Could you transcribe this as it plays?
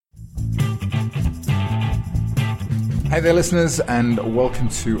Hey there, listeners, and welcome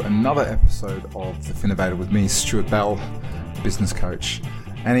to another episode of The Finnovator with me, Stuart Bell, business coach.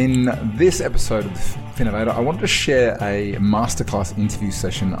 And in this episode of The Finnovator, I wanted to share a masterclass interview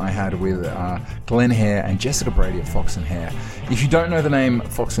session I had with Glenn Hare and Jessica Brady at Fox Hare. If you don't know the name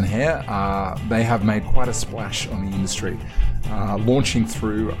Fox Hare, they have made quite a splash on the industry, launching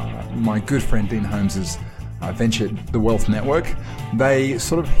through my good friend Dean Holmes's venture, The Wealth Network. They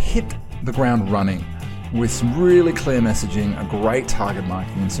sort of hit the ground running with some really clear messaging, a great target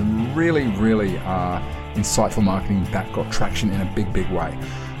marketing, and some really insightful marketing that got traction in a big way.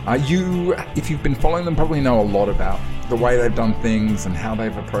 If you've been following them, probably know a lot about the way they've done things and how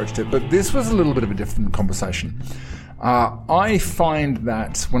they've approached it, but this was a little bit of a different conversation. I find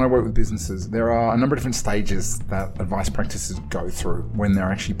that when I work with businesses, there are a number of different stages that advice practices go through when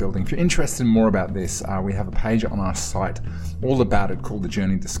they're actually building. If you're interested in more about this, we have a page on our site all about it called The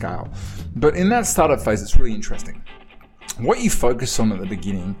Journey to Scale. But in that startup phase, it's really interesting. What you focus on at the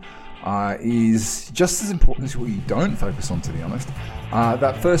beginning is just as important as what you don't focus on, to be honest.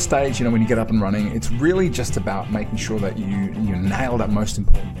 That first stage, when you get up and running, it's really just about making sure that you nail that most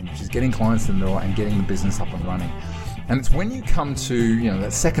important thing, which is getting clients in the door and getting the business up and running. And it's when you come to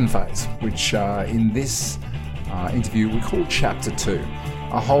that second phase, which in this interview we call Chapter 2.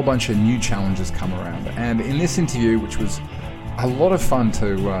 A whole bunch of new challenges come around. And in this interview, which was a lot of fun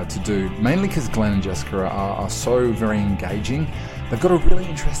to do, mainly because Glenn and Jessica are so very engaging. They've got a really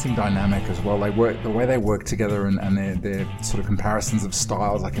interesting dynamic as well. The way they work together and their sort of comparisons of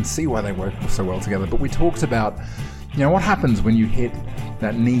styles. I can see why they work so well together. But we talked about what happens when you hit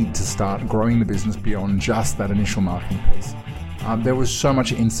that need to start growing the business beyond just that initial marketing piece. There was so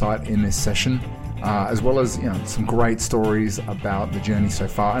much insight in this session, as well as some great stories about the journey so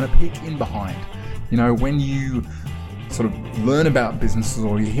far and a peek in behind. When you sort of learn about businesses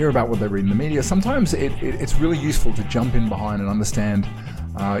or you hear about what they read in the media, sometimes it's really useful to jump in behind and understand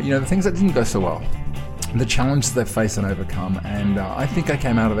the things that didn't go so well, the challenges they face and overcome. And I think I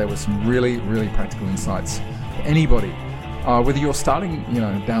came out of there with some really practical insights for anybody, whether you're starting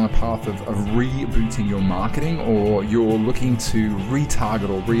down a path of rebooting your marketing, or you're looking to retarget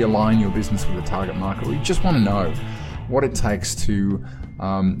or realign your business with a target market, or you just want to know what it takes to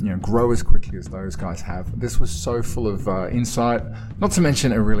grow as quickly as those guys have. This was so full of insight, not to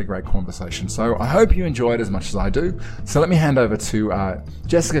mention a really great conversation. So I hope you enjoy it as much as I do. So let me hand over to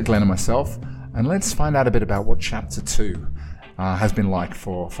Jessica, Glenn, and myself, and let's find out a bit about what Chapter 2 has been like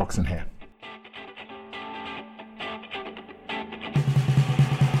for Fox Hare.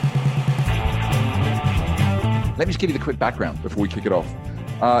 Let me just give you the quick background before we kick it off.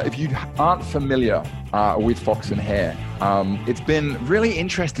 If you aren't familiar with Fox Hare, it's been really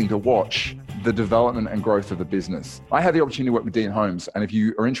interesting to watch the development and growth of the business. I had the opportunity to work with Dean Holmes, and if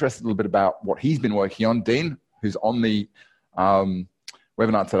you are interested a little bit about what he's been working on, Dean, who's on the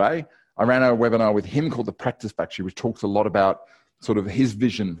webinar today, I ran a webinar with him called The Practice Factory, which talks a lot about sort of his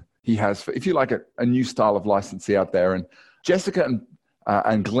vision he has for, if you like, a new style of licensee out there. And Jessica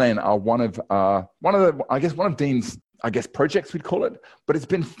and Glenn are one of Dean's projects, we'd call it, but it's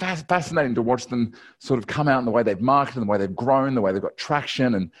been fascinating to watch them sort of come out in the way they've marketed, the way they've grown, the way they've got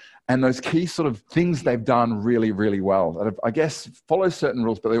traction, and those key sort of things they've done really well. That I guess follow certain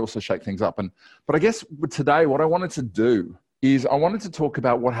rules, but they also shake things up. But I guess today, what I wanted to do is I wanted to talk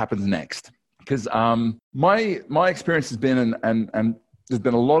about what happens next, because my experience has been, and there's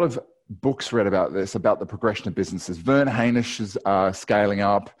been a lot of books read about this, about the progression of businesses. Vern Hanish is scaling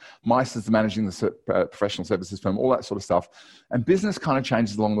up, Meister's managing the professional services firm, all that sort of stuff. And business kind of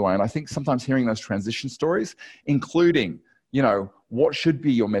changes along the way. And I think sometimes hearing those transition stories, including, what should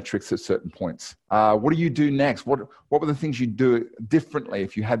be your metrics at certain points? What do you do next? What were the things you'd do differently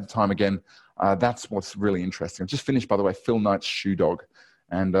if you had the time again? That's what's really interesting. I just finished, by the way, Phil Knight's Shoe Dog.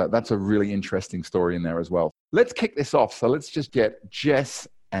 And that's a really interesting story in there as well. Let's kick this off. So let's just get Jess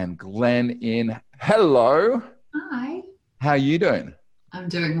and Glenn in. Hello. Hi. How are you doing? I'm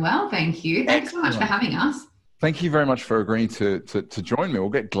doing well, thank you. Thanks so much for having us. Thank you very much for agreeing to join me. We'll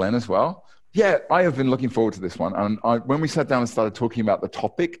get Glenn as well. Yeah, I have been looking forward to this one. And when we sat down and started talking about the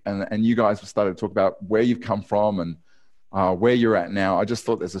topic, and you guys started to talk about where you've come from and where you're at now, I just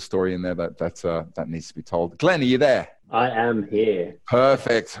thought there's a story in there that needs to be told. Glenn, are you there? I am here.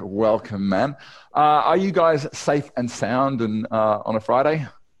 Perfect. Welcome, man. Are you guys safe and sound and on a Friday?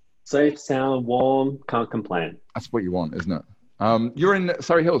 Safe, sound, warm, can't complain. That's what you want, isn't it? You're in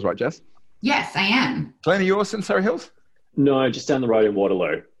Surrey Hills, right, Jess? Yes, I am. Glenn, are you also in Surrey Hills? No, just down the road in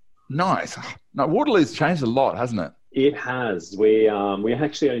Waterloo. Nice. Now, Waterloo's changed a lot, hasn't it? It has. We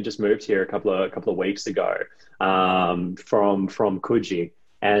actually only just moved here a couple of weeks ago from Coogee.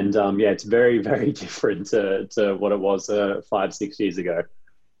 And it's very, very different to what it was 5-6 years ago.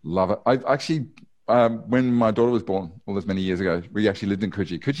 Love it. I actually, when my daughter was born all those many years ago, we actually lived in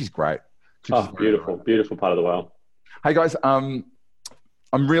Coogee. Coogiee's great. Beautiful part of the world. Hey guys, I'm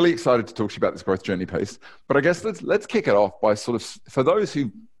really excited to talk to you about this growth journey piece, but I guess let's kick it off by sort of, for those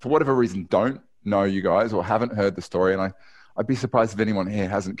who, for whatever reason, don't know you guys or haven't heard the story, and I'd be surprised if anyone here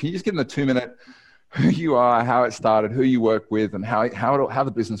hasn't. Can you just give them a 2-minute who you are, how it started, who you work with, and how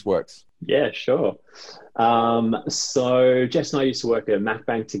the business works? Yeah, sure. So Jess and I used to work at a Mac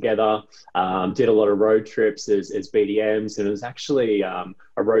Bank together, did a lot of road trips as BDMs, and it was actually a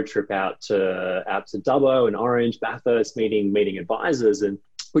road trip out to Dubbo and Orange, Bathurst, meeting advisors, and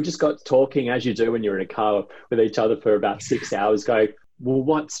we just got talking, as you do when you're in a car with each other for about 6 hours, going, well,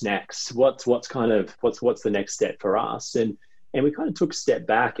 what's next? What's the next step for us? And we kind of took a step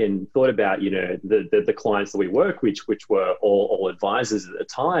back and thought about, the clients that we work with, which were all advisors at the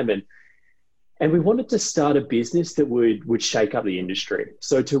time. And we wanted to start a business that would shake up the industry.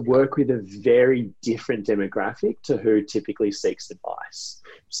 So to work with a very different demographic to who typically seeks advice.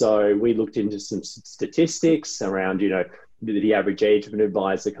 So we looked into some statistics around, the average age of an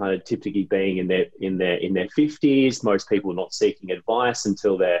advisor kind of typically being in their 50s. Most people not seeking advice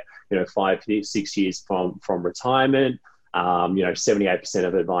until they're 5-6 years from retirement. 78%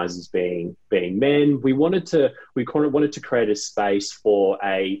 of advisors being men. We wanted to create a space for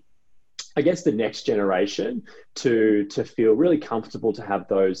the next generation to feel really comfortable to have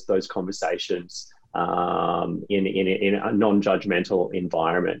those conversations in a non-judgmental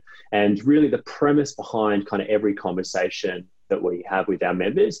environment. And really the premise behind kind of every conversation that we have with our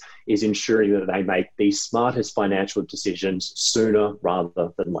members is ensuring that they make the smartest financial decisions sooner rather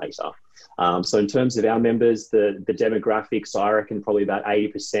than later. So in terms of our members, the demographics, I reckon probably about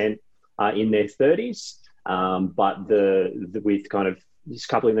 80% are in their 30s, but with kind of just a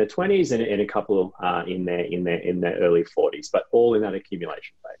couple in their 20s and a couple in their early 40s, but all in that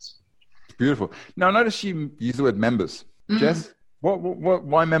accumulation phase. Beautiful. Now, I noticed you use the word members. Jess,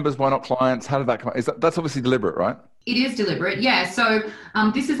 why members? Why not clients? How did that come? That's obviously deliberate, right? It is deliberate, yeah. So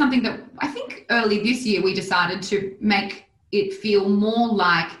this is something that I think early this year we decided to make it feel more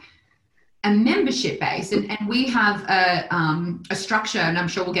like a membership base, and we have a structure, and I'm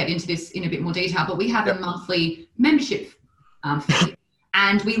sure we'll get into this in a bit more detail, but we have a monthly membership fee,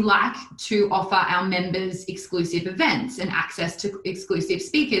 and we like to offer our members exclusive events and access to exclusive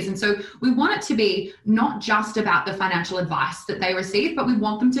speakers. And so we want it to be not just about the financial advice that they receive, but we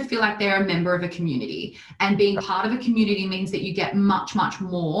want them to feel like they're a member of a community, and being part of a community means that you get much, much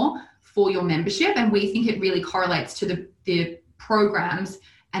more for your membership. And we think it really correlates to the programs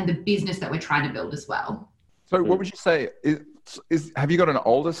and the business that we're trying to build as well. So what would you say have you got an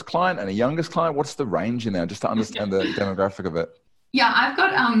oldest client and a youngest client? What's the range in there, just to understand the demographic of it? Yeah, I've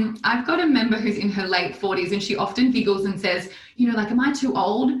got a member who's in her late 40s, and she often giggles and says, am I too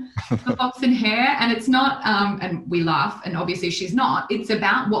old for Fox and Hare? And it's not, and we laugh, and obviously she's not. It's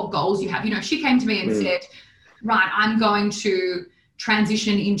about what goals you have. She came to me and said, right, I'm going to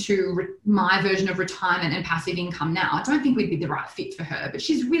transition into my version of retirement and passive income now. I don't think we'd be the right fit for her, but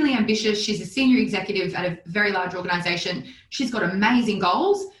she's really ambitious. She's a senior executive at a very large organization. She's got amazing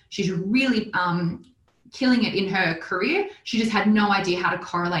goals. She's really killing it in her career. She just had no idea how to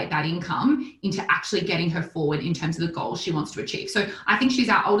correlate that income into actually getting her forward in terms of the goals she wants to achieve. So I think she's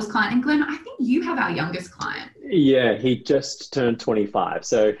our oldest client. And Glenn, I think you have our youngest client. Yeah, he just turned 25.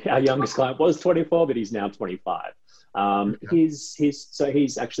 So our youngest client was 24, but he's now 25.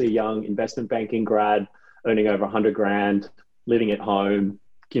 He's actually a young investment banking grad, earning over 100 grand, living at home,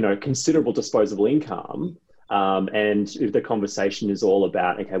 considerable disposable income. And if the conversation is all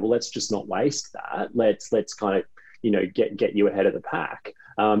about, okay, well, let's just not waste that. Let's kind of, get you ahead of the pack.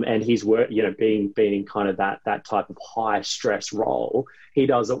 And he's being in kind of that type of high stress role. He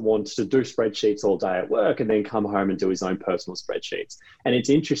doesn't want to do spreadsheets all day at work and then come home and do his own personal spreadsheets. And it's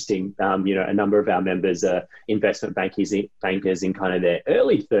interesting, a number of our members are investment bankers in kind of their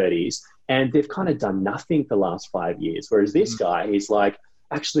early 30s, and they've kind of done nothing for the last 5 years. Whereas this guy, he's like,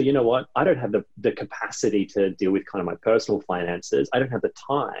 actually, you know what? I don't have the capacity to deal with kind of my personal finances. I don't have the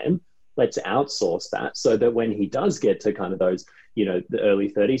time. Let's outsource that, so that when he does get to kind of those, the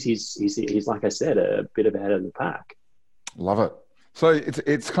early 30s, he's like I said, a bit of ahead of the pack. Love it. So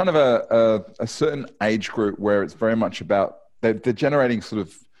it's kind of a certain age group where it's very much about they're generating sort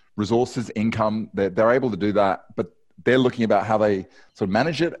of resources, income. They're able to do that, but they're looking about how they sort of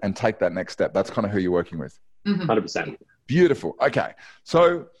manage it and take that next step. That's kind of who you're working with. 100%. Beautiful. Okay.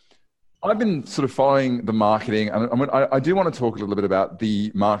 So I've been sort of following the marketing, and I do want to talk a little bit about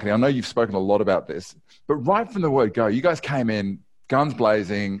the marketing. I know you've spoken a lot about this, but right from the word go, you guys came in guns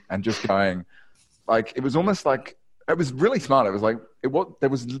blazing and just going, like, it was almost like, it was really smart. It was like, there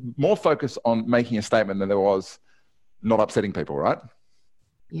was more focus on making a statement than there was not upsetting people, right?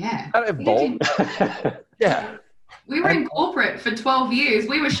 Yeah. That evolved. Yeah. We were in corporate for 12 years.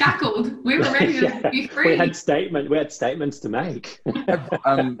 We were shackled. We were ready to be free. We had statements to make.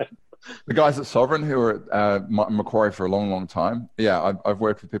 The guys at Sovereign who were at Macquarie for a long, long time. Yeah, I've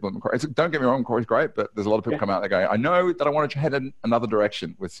worked with people at Macquarie. Don't get me wrong, Macquarie's great, but there's a lot of people come out there going, I know that I want to head in another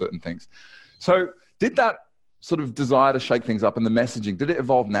direction with certain things. So did that sort of desire to shake things up and the messaging, did it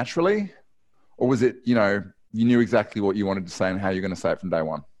evolve naturally? Or was it, you knew exactly what you wanted to say and how you're going to say it from day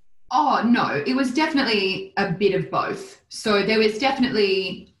one? Oh, no, it was definitely a bit of both. So there was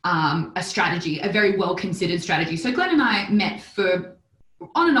definitely a strategy, a very well-considered strategy. So Glenn and I met for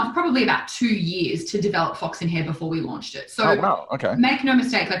on and off probably about 2 years to develop Fox Hare before we launched it. So wow. Okay. Make no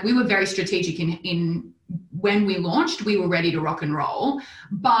mistake, like we were very strategic in when we launched, we were ready to rock and roll,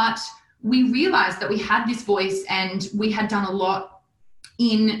 but we realized that we had this voice and we had done a lot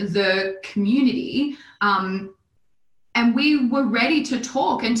in the community. And we were ready to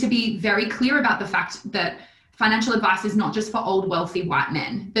talk and to be very clear about the fact that financial advice is not just for old, wealthy white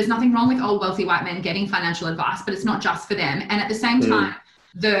men. There's nothing wrong with old, wealthy white men getting financial advice, but it's not just for them. And at the same time,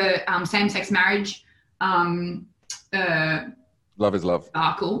 the same-sex marriage love is love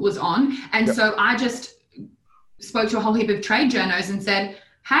article was on. And so I just spoke to a whole heap of trade journos and said,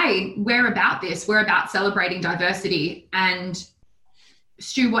 hey, we're about this. We're about celebrating diversity. And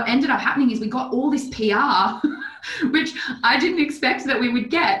Stu, what ended up happening is we got all this PR, which I didn't expect that we would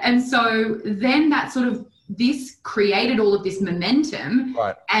get. And so then this created all of this momentum.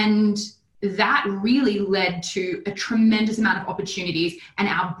 Right. And that really led to a tremendous amount of opportunities and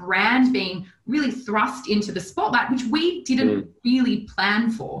our brand being really thrust into the spotlight, which we didn't really plan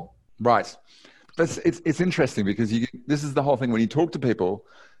for. Right. It's interesting because this is the whole thing. When you talk to people,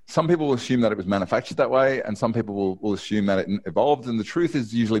 some people will assume that it was manufactured that way and some people will assume that it evolved, and the truth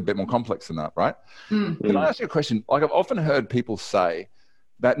is usually a bit more complex than that, right? Can I ask you a question? Like, I've often heard people say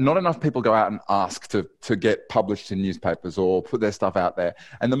that not enough people go out and ask to get published in newspapers or put their stuff out there.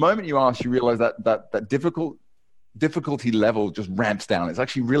 And the moment you ask, you realize that difficulty level just ramps down. It's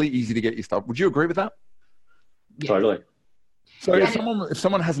actually really easy to get your stuff. Would you agree with that? Yeah. Totally. So if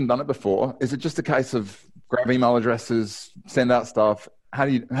someone hasn't done it before, is it just a case of grab email addresses, send out stuff? How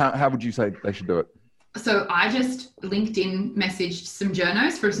would you say they should do it? So I just LinkedIn messaged some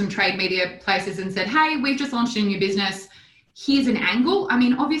journos from some trade media places and said, hey, we've just launched a new business. Here's an angle. I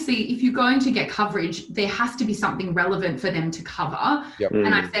mean, obviously, if you're going to get coverage, there has to be something relevant for them to cover. Yep.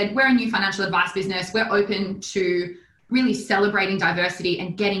 And I said, we're a new financial advice business. We're open to really celebrating diversity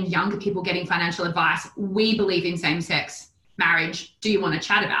and getting younger people getting financial advice. We believe in same-sex marriage. Do you want to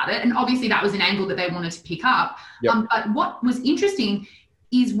chat about it? And obviously, that was an angle that they wanted to pick up. Yep. But what was interesting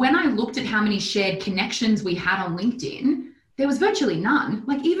is when I looked at how many shared connections we had on LinkedIn, there was virtually none.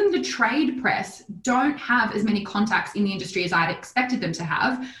 Like, even the trade press don't have as many contacts in the industry as I'd expected them to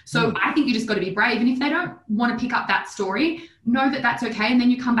have. So I think you just got to be brave. And if they don't want to pick up that story, know that that's okay. And then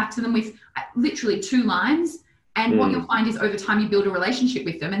you come back to them with literally 2 lines. And what you'll find is over time, you build a relationship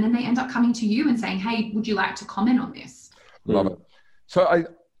with them. And then they end up coming to you and saying, hey, would you like to comment on this? Love it. So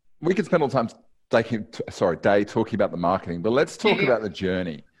we could spend all time day talking about the marketing, but let's talk about the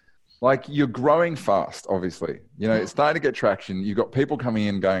journey. Like, you're growing fast, obviously. It's starting to get traction. You've got people coming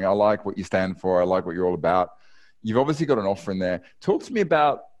in going, I like what you stand for. I like what you're all about. You've obviously got an offer in there. Talk to me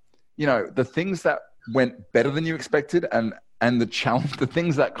about, the things that went better than you expected and the challenge, the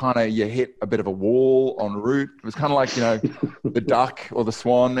things that kind of you hit a bit of a wall en route. It was kind of like, the duck or the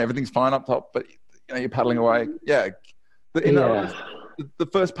swan, everything's fine up top, but you're paddling away. Yeah. The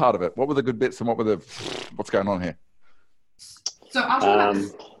first part of it, what were the good bits and what's going on here? So I'll talk about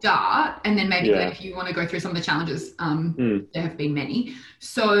the start, and then maybe Glenn, if you want to go through some of the challenges, there have been many.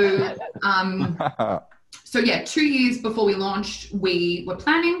 So, 2 years before we launched, we were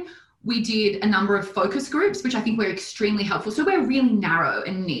planning. We did a number of focus groups, which I think were extremely helpful. So we're really narrow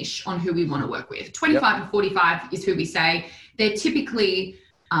and niche on who we want to work with. 25 to 45 is who we say. They're typically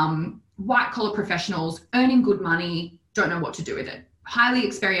white collar professionals earning good money, don't know what to do with it. Highly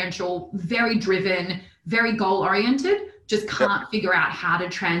experiential, very driven, very goal oriented. Just can't figure out how to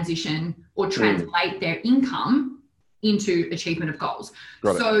transition or translate their income into achievement of goals.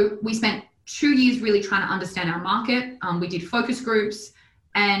 So we spent 2 years really trying to understand our market. We did focus groups,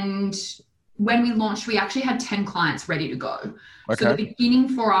 and when we launched, we actually had 10 clients ready to go. Okay. So the beginning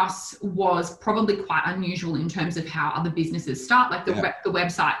for us was probably quite unusual in terms of how other businesses start. Like the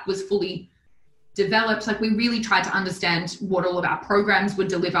website was fully developed. Like, we really tried to understand what all of our programs would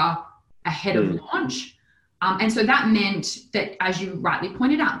deliver ahead of launch. And so that meant that, as you rightly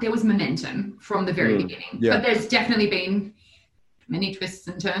pointed out, there was momentum from the very beginning. Yeah. But there's definitely been many twists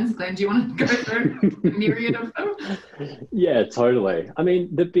and turns. Glenn, do you want to go through a myriad of them? Yeah, totally. I mean,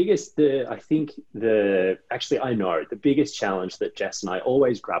 I know the biggest challenge that Jess and I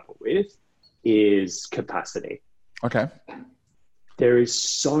always grapple with is capacity. Okay. There is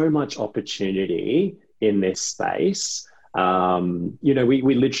so much opportunity in this space.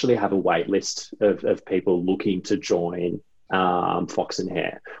 We literally have a wait list of people looking to join Fox and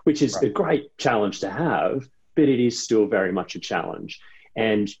Hare, which is a great challenge to have, but it is still very much a challenge.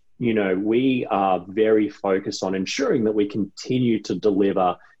 And, we are very focused on ensuring that we continue to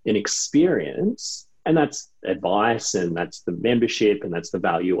deliver an experience, and that's advice, and that's the membership, and that's the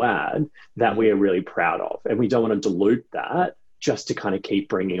value add that we are really proud of. And we don't want to dilute that just to kind of keep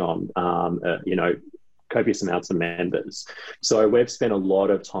bringing on, copious amounts of members. So we've spent a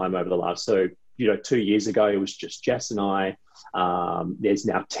lot of time over the last, 2 years ago, it was just Jess and I. There's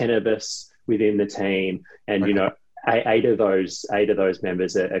now 10 of us within the team, and eight of those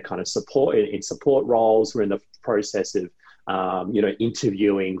members are kind of in support roles. We're in the process of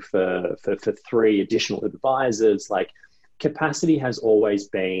interviewing for 3 additional advisors. Like, capacity has always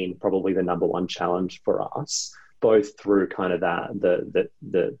been probably the number one challenge for us, both through kind of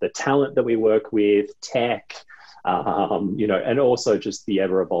the talent that we work with, tech, and also just the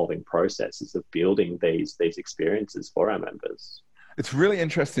ever evolving processes of building these experiences for our members. It's really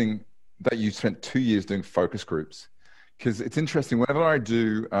interesting that you spent 2 years doing focus groups, because it's interesting. Whenever I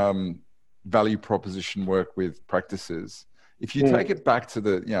do value proposition work with practices, if you take it back to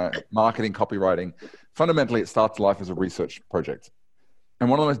the marketing, copywriting, fundamentally it starts life as a research project. And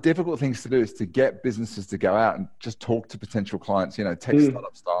one of the most difficult things to do is to get businesses to go out and just talk to potential clients, tech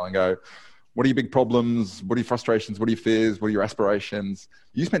startup style, and go, what are your big problems? What are your frustrations? What are your fears? What are your aspirations?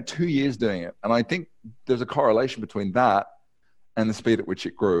 You spent 2 years doing it. And I think there's a correlation between that and the speed at which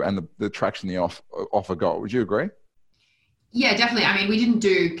it grew and the traction the offer got. Would you agree? Yeah, definitely. I mean, we didn't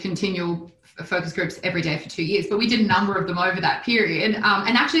do continual focus groups every day for 2 years, but we did a number of them over that period. And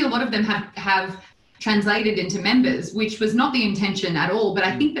actually a lot of them have translated into members, which was not the intention at all. But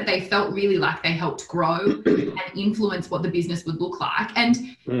I think that they felt really like they helped grow and influence what the business would look like.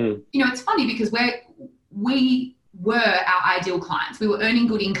 And, it's funny because we were our ideal clients. We were earning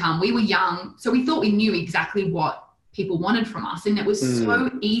good income. We were young. So we thought we knew exactly what people wanted from us. And it was so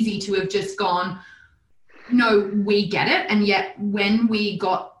easy to have just gone, no, we get it. And yet when we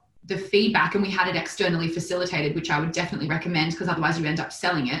got the feedback and we had it externally facilitated, which I would definitely recommend, because otherwise you end up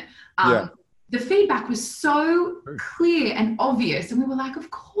selling it. The feedback was so clear and obvious. And we were like,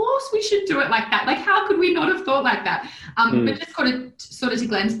 of course we should do it like that. Like, how could we not have thought like that? But just sort of to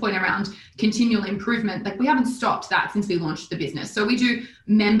Glenn's point around continual improvement, like we haven't stopped that since we launched the business. So we do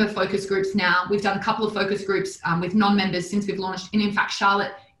member focus groups now. We've done a couple of focus groups with non-members since we've launched. And in fact,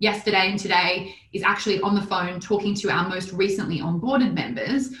 Charlotte yesterday and today is actually on the phone talking to our most recently onboarded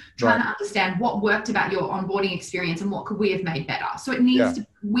members, trying to understand what worked about your onboarding experience and what could we have made better. So it needs to,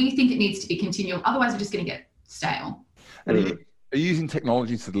 we think it needs to be continual. Otherwise we're just going to get stale. And are you using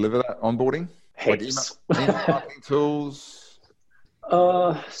technology to deliver that onboarding? Like email marketing tools?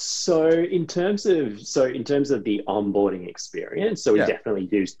 So in terms of the onboarding experience, so we definitely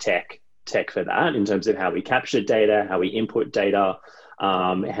use tech for that in terms of how we capture data, how we input data,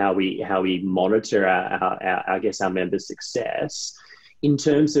 how we monitor our members' success. In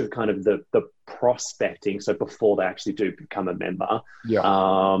terms of kind of the prospecting, so before they actually do become a member,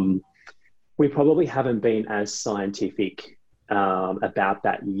 we probably haven't been as scientific about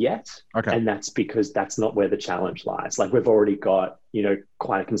that yet. Okay. And that's because that's not where the challenge lies. Like, we've already got,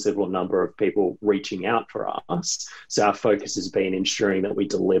 quite a considerable number of people reaching out for us. So our focus has been ensuring that we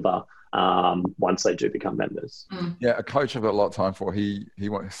deliver once they do become members. Yeah, a coach I've got a lot of time for, he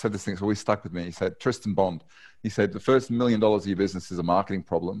said this thing, it's always stuck with me. He said, Tristan Bond, he said, the first $1 million of your business is a marketing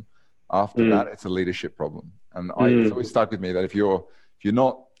problem. After that, it's a leadership problem. And it's always stuck with me that if you're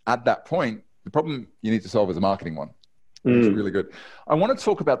not at that point, the problem you need to solve is a marketing one. It's really good. I want to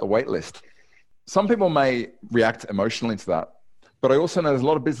talk about the wait list. Some people may react emotionally to that, but I also know there's a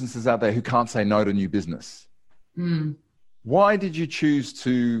lot of businesses out there who can't say no to new business. Why did you choose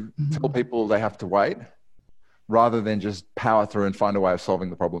to tell people they have to wait rather than just power through and find a way of solving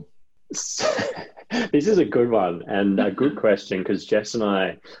the problem? This is a good one and a good question, because Jess and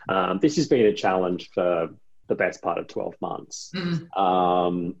I, this has been a challenge for the best part of 12 months.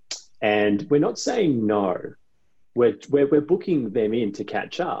 And we're not saying no. We're booking them in to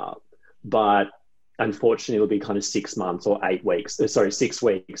catch up, but unfortunately it'll be kind of 6 months or 8 weeks. 6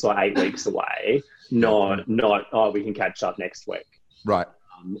 weeks or 8 weeks away. Not we can catch up next week. Right.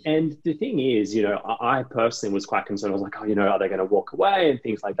 And the thing is, I personally was quite concerned. I was like, oh, are they going to walk away and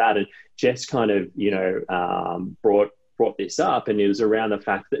things like that? And Jess kind of, brought this up, and it was around the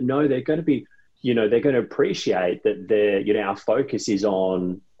fact that no, they're going to be, they're going to appreciate that our focus is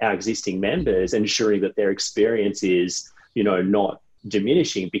on our existing members, ensuring that their experience is, not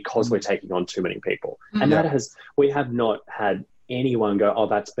diminishing because we're taking on too many people. And we have not had anyone go, oh,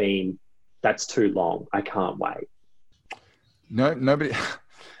 that's too long, I can't wait. No, nobody.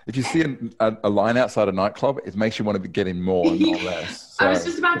 If you see a line outside a nightclub, it makes you want to get in more and not less. So. I was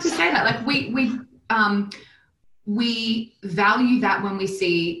just about to say that. Like we value that when we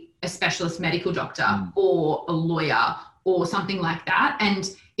see a specialist medical doctor or a lawyer or something like that.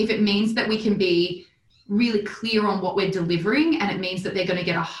 And if it means that we can be really clear on what we're delivering, and it means that they're going to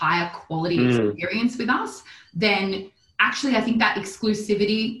get a higher quality experience with us, then actually I think that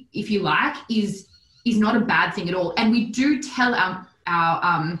exclusivity, if you like, is not a bad thing at all. And we do tell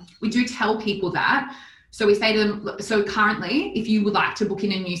tell people that. So we say to them, so currently, if you would like to book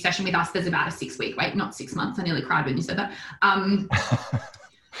in a new session with us, there's about a 6-week wait, not 6 months. I nearly cried when you said that.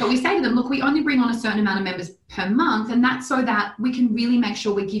 But we say to them, look, we only bring on a certain amount of members per month, and that's so that we can really make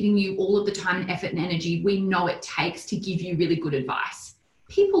sure we're giving you all of the time and effort and energy we know it takes to give you really good advice.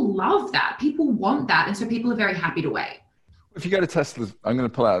 People love that. People want that. And so people are very happy to wait. If you go to Tesla's, I'm going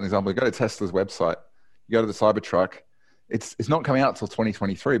to pull out an example. You go to Tesla's website, you go to the Cybertruck, it's not coming out till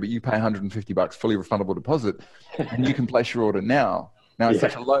 2023, but you pay $150 fully refundable deposit and you can place your order now. Now it's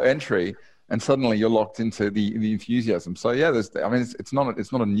such a low entry, and suddenly you're locked into the enthusiasm. So it's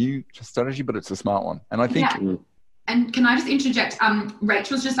not a new strategy, but it's a smart one. And I think. Yeah. And can I just interject?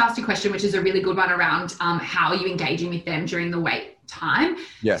 Rachel's just asked a question, which is a really good one around how are you engaging with them during the wait time?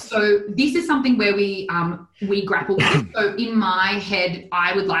 Yes. So this is something where we grapple with. So in my head,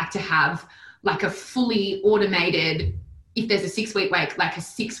 I would like to have like a fully automated, if there's a 6-week wait, like a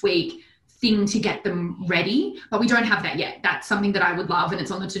 6-week thing to get them ready, but we don't have that yet. That's something that I would love, and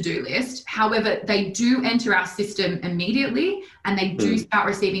it's on the to-do list. However, they do enter our system immediately, and they do start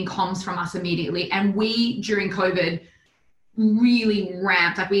receiving comms from us immediately. And we, during COVID, really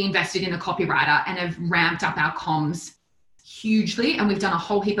ramped, like we invested in a copywriter and have ramped up our comms hugely, and we've done a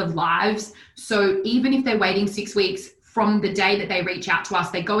whole heap of lives. So even if they're waiting 6 weeks from the day that they reach out to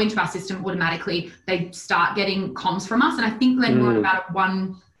us, they go into our system automatically, they start getting comms from us. And I think then we're about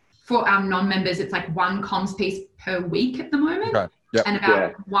for our non-members, it's like 1 comms piece per week at the moment, and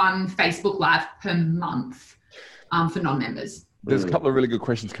about 1 Facebook Live per month for non-members. There's a couple of really good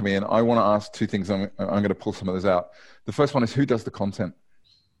questions coming in. I want to ask 2 things. I'm going to pull some of those out. The first one is, who does the content?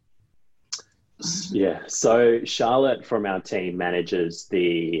 Yeah, so Charlotte from our team manages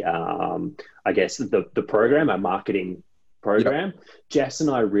the program, our marketing program. Yep. Jess and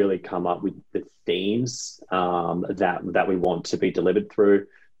I really come up with the themes that we want to be delivered through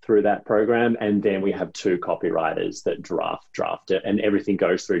that program, and then we have 2 copywriters that draft it, and everything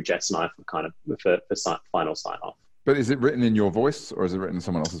goes through Jess and I for final sign off. But is it written in your voice, or is it written in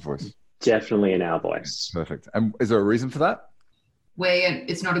someone else's voice? Definitely in our voice. Perfect. And is there a reason for that?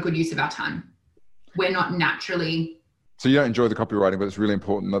 It's not a good use of our time. We're not naturally. So you don't enjoy the copywriting, but it's really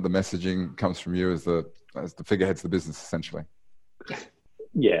important that the messaging comes from you as the figureheads of the business, essentially. Yeah.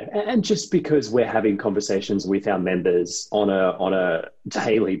 Yeah, and just because we're having conversations with our members on a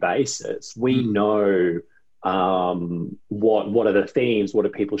daily basis, we know what are the themes, what are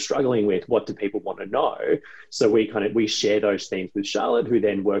people struggling with, what do people want to know. So we share those themes with Charlotte, who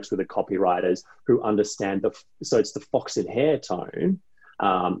then works with the copywriters who understand so it's the Fox and Hare tone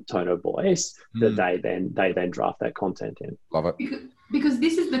of voice that they then draft that content in. Love it. Because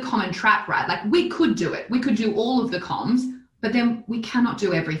this is the common trap, right? Like we could do it. We could do all of the comms, but then we cannot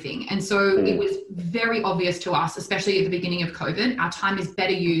do everything. And so it was very obvious to us, especially at the beginning of COVID, our time is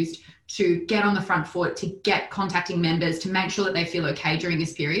better used to get on the front foot, to get contacting members, to make sure that they feel okay during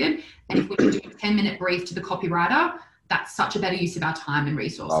this period. And if we can do a 10-minute brief to the copywriter, that's such a better use of our time and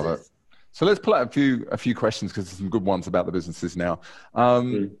resources. Love it. So let's pull out a few questions, because there's some good ones about the businesses now.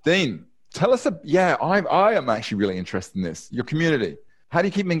 Dean, tell us, I am actually really interested in this. Your community. How do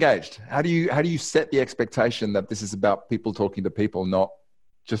you keep them engaged? How do you set the expectation that this is about people talking to people, not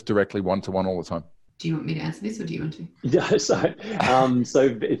just directly one-to-one all the time? Do you want me to answer this, or do you want to? Yeah, so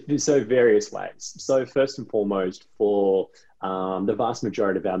various ways. So first and foremost, for the vast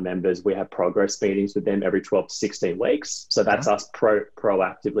majority of our members, we have progress meetings with them every 12 to 16 weeks. So that's us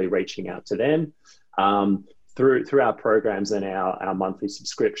proactively reaching out to them. Through our programs and our monthly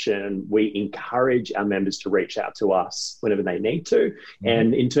subscription, we encourage our members to reach out to us whenever they need to.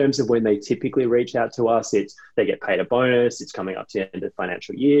 And in terms of when they typically reach out to us, they get paid a bonus, it's coming up to the end of the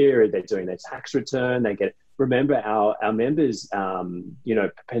financial year, they're doing their tax return, they get remember our members,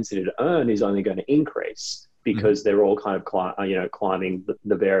 propensity to earn is only going to increase because they're all kind of climbing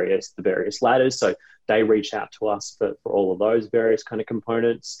the various ladders. So they reach out to us for all of those various kind of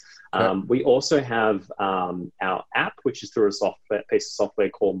components. Okay. We also have our app, which is through a piece of software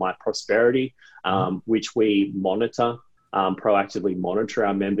called My Prosperity, which we proactively monitor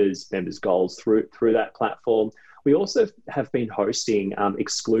our members' goals through that platform. We also have been hosting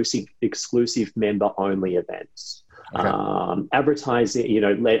exclusive member-only events. Okay. Advertising,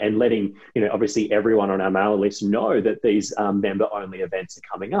 and letting, obviously everyone on our mailing list know that these member-only events are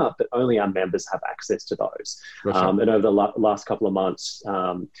coming up, but only our members have access to those. Gotcha. And over the last couple of months,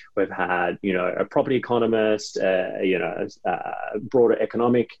 we've had, a property economist, a broader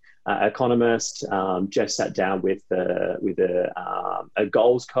economic economist. Just sat down with a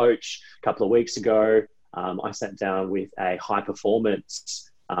goals coach a couple of weeks ago. I sat down with a high performance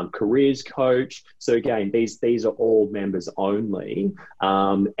careers coach. So again, these are all members only,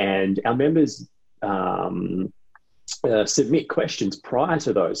 and our members submit questions prior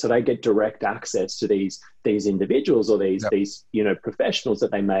to those, so they get direct access to these individuals or these professionals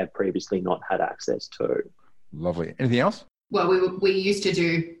that they may have previously not had access to. Lovely. Anything else? Well, we used to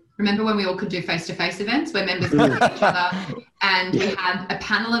do. Remember when we all could do face-to-face events where members could meet each other, and we had a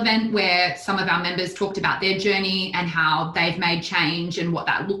panel event where some of our members talked about their journey and how they've made change and what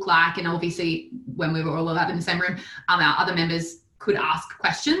that looked like. And obviously when we were all allowed in the same room, our other members could ask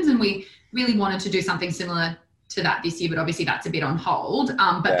questions, and we really wanted to do something similar to that this year, but obviously that's a bit on hold.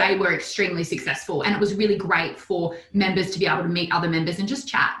 But they were extremely successful, and it was really great for members to be able to meet other members and just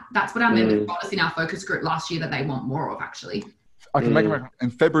chat. That's what our members told us in our focus group last year that they want more of, actually. I can make it. In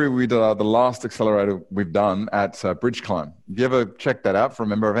February, we did the last accelerator we've done at Bridge Climb. Have you ever checked that out for a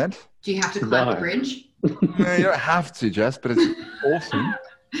member event? Do you have to climb the bridge? No, you don't have to, Jess, but it's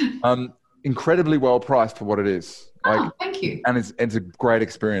awesome. Incredibly well priced for what it is. Thank you. And it's a great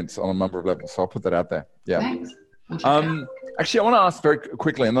experience on a number of levels. So I'll put that out there. Yeah. Thanks. Actually, I want to ask very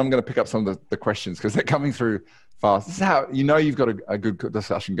quickly, and then I'm going to pick up some of the questions because they're coming through fast. This is how you've got a good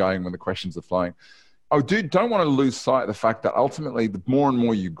discussion going when the questions are flowing. I don't want to lose sight of the fact that ultimately the more and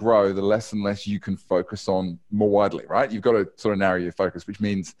more you grow, the less and less you can focus on more widely, right? You've got to sort of narrow your focus, which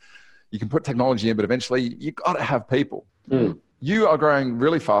means you can put technology in, but eventually you've got to have people. You are growing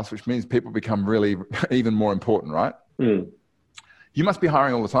really fast, which means people become really even more important, right? You must be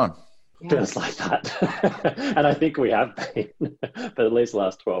hiring all the time. Feels like that. And I think we have been for at least the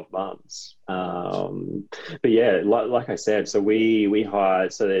last 12 months. But yeah, like I said, so we hire,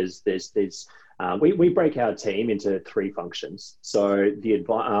 so there's we break our team into three functions. So the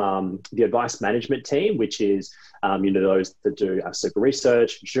advice management team, which is, those that do super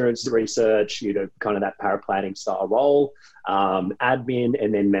research, insurance research, kind of that paraplanning style role, admin,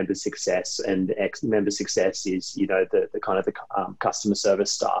 and then member success. And member success is, the kind of the customer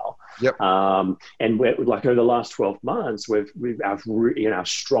service style. Yep. And we're like over the last 12 months, our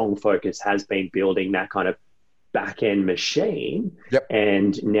strong focus has been building that kind of back-end machine. Yep.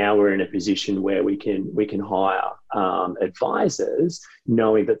 And now we're in a position where we can hire advisors,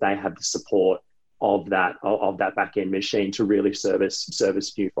 knowing that they have the support of that back-end machine to really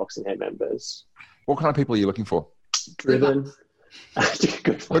service new Fox and Hare members. What kind of people are you looking for? Driven.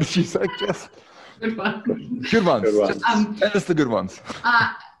 Good. What did you say, Jess? Good ones. Good ones. Tell us the good ones.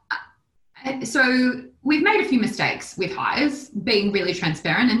 So we've made a few mistakes with hires, being really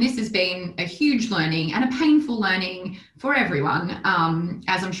transparent, and this has been a huge learning and a painful learning for everyone,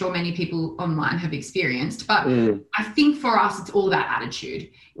 as I'm sure many people online have experienced. But I think for us, it's all about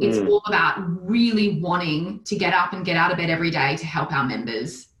attitude. It's all about really wanting to get up and get out of bed every day to help our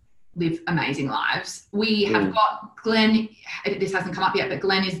members live amazing lives. We have got Glenn, this hasn't come up yet, but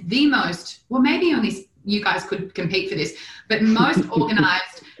Glenn is the most, well, maybe only you guys could compete for this, but most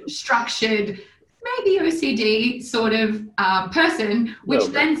organized, structured, maybe OCD sort of person, which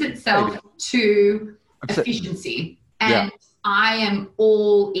lends itself to efficiency. And I am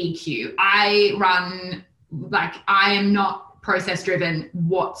all EQ. I am not process driven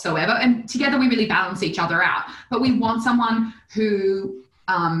whatsoever. And together we really balance each other out. But we want someone who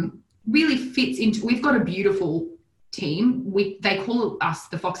really fits into, we've got a beautiful team. They call us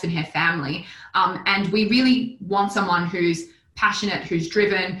the Fox and Hare family. And we really want someone who's passionate, who's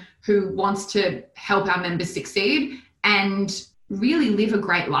driven, who wants to help our members succeed and really live a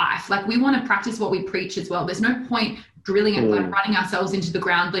great life. Like, we want to practice what we preach as well. There's no point drilling and running ourselves into the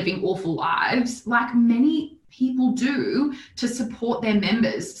ground, living awful lives like many people do to support their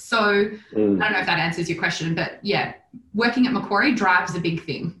members. So I don't know if that answers your question, but yeah, working at Macquarie drives a big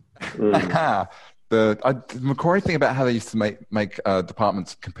thing. the Macquarie thing about how they used to make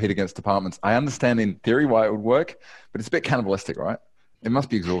departments compete against departments. I understand in theory why it would work, but it's a bit cannibalistic, right? It must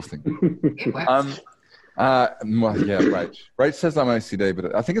be exhausting. It works. Well, yeah, Rach says I'm OCD,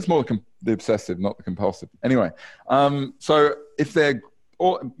 but I think it's more the obsessive, not the compulsive. Anyway, so if they're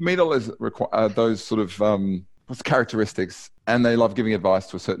meet all those sort of what's characteristics, and they love giving advice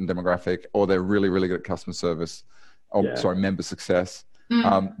to a certain demographic, or they're really, really good at customer service, member success.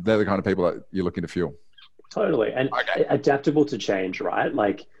 They're the kind of people that you're looking to fuel. Totally. And adaptable to change, right?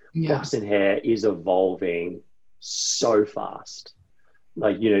 Like Fox and Hare is evolving so fast.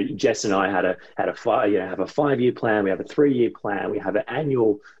 Like, Jess and I have a 5-year plan. We have a 3-year plan. We have an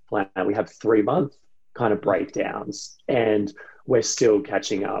annual plan. We have 3-month kind of breakdowns, and we're still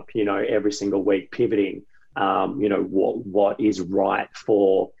catching up, every single week, pivoting, what is right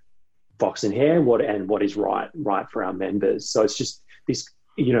for Fox and Hare, what is right for our members. So it's just this,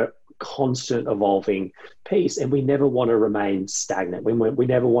 constant evolving piece, and we never want to remain stagnant. We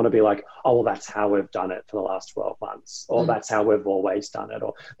never want to be like, oh, well, that's how we've done it for the last 12 months, or that's how we've always done it,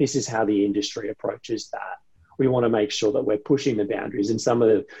 or this is how the industry approaches that. We want to make sure that we're pushing the boundaries. And some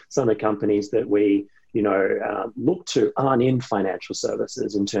of the companies that we look to aren't in financial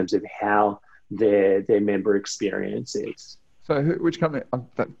services in terms of how their member experience is. So which company,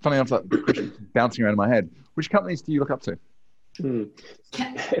 funny enough, that question bouncing around in my head, which companies do you look up to?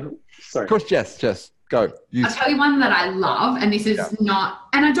 Sorry. Of course, Jess, go. I'll tell you one that I love, and this is not,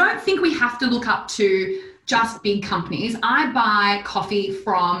 and I don't think we have to look up to just big companies. I buy coffee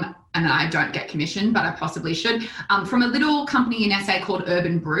from, and I don't get commission, but I possibly should, from a little company in SA called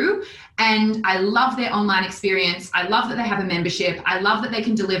Urban Brew. And I love their online experience. I love that they have a membership. I love that they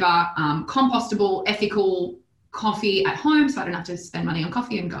can deliver compostable, ethical coffee at home, so I don't have to spend money on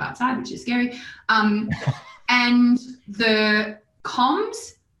coffee and go outside, which is scary. And the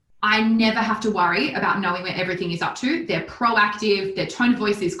comms, I never have to worry about knowing where everything is up to. They're proactive. Their tone of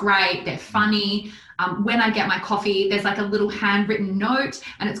voice is great. They're funny. When I get my coffee, there's like a little handwritten note,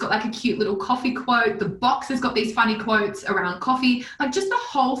 and it's got like a cute little coffee quote. The box has got these funny quotes around coffee. Like, just the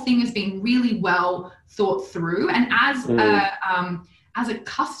whole thing has been really well thought through. And as a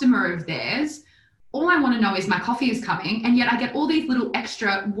customer of theirs, all I want to know is my coffee is coming, and yet I get all these little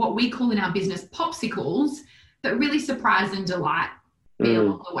extra, what we call in our business, popsicles, that really surprise and delight me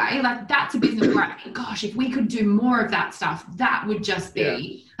along the way. Like, that's a business where I think, gosh, if we could do more of that stuff, that would just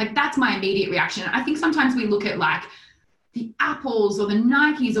be like, that's my immediate reaction. I think sometimes we look at like the Apples or the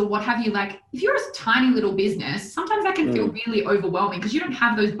Nikes or what have you. Like, if you're a tiny little business, sometimes that can feel really overwhelming because you don't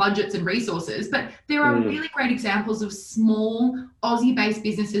have those budgets and resources. But there are really great examples of small Aussie-based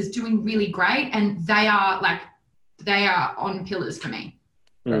businesses doing really great, and they are on pillars for me.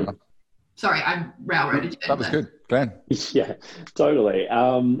 Sorry, I railroaded you. That was good. Glenn. Yeah, totally.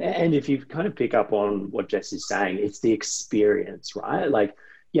 And if you kind of pick up on what Jess is saying, it's the experience, right? Like,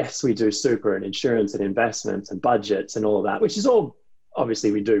 yes, we do super and insurance and investments and budgets and all of that, which is all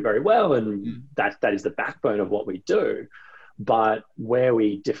obviously we do very well. And that is the backbone of what we do. But where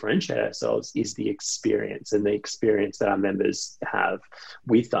we differentiate ourselves is the experience, and the experience that our members have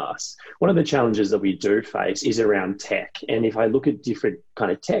with us. One of the challenges that we do face is around tech. And if I look at different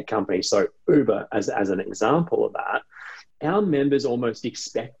kind of tech companies, so Uber as an example of that, our members almost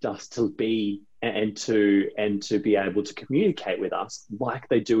expect us to be and to be able to communicate with us like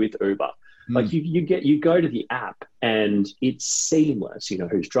they do with Uber. Like you go to the app and it's seamless. You know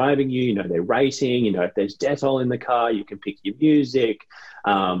who's driving you, you know their rating, you know if there's Dettol in the car, you can pick your music.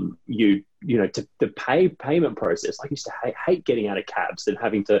 The payment process. Like, I used to hate getting out of cabs and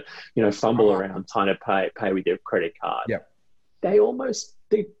having to, fumble around trying to pay with your credit card. Yeah.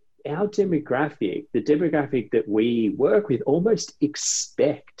 Our demographic, the demographic that we work with, almost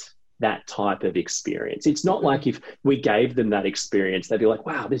expect that type of experience. It's not like if we gave them that experience, they'd be like,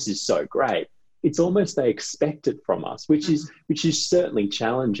 wow, this is so great. It's almost they expect it from us, which is certainly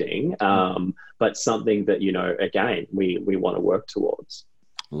challenging, but something that, again, we want to work towards.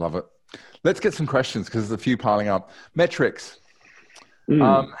 Love it. Let's get some questions because there's a few piling up. Metrics.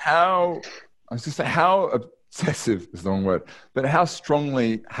 How obsessive is the wrong word, but how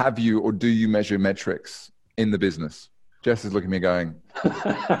strongly have you or do you measure metrics in the business? Jess is looking at me going,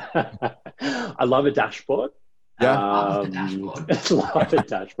 I love a dashboard. Yeah. Love a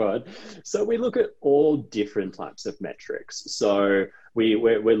dashboard. So we look at all different types of metrics. So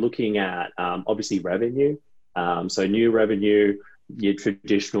we're looking at obviously revenue. So new revenue, your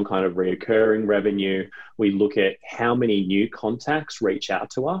traditional kind of reoccurring revenue. We look at how many new contacts reach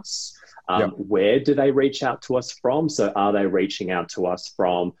out to us. Where do they reach out to us from? So are they reaching out to us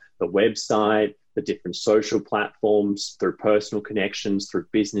from the website, the different social platforms, through personal connections, through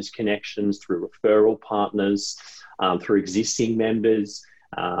business connections, through referral partners, through existing members,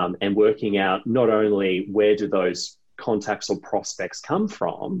 and working out not only where do those contacts or prospects come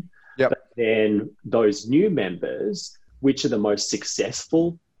from, but then those new members, which are the most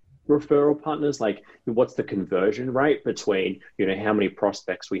successful referral partners, like what's the conversion rate between, how many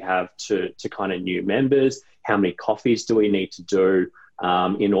prospects we have to kind of new members, how many coffees do we need to do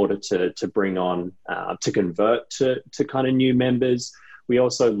in order to bring on, to convert to kind of new members. We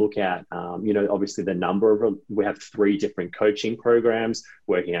also look at, obviously the number of, we have 3 different coaching programs,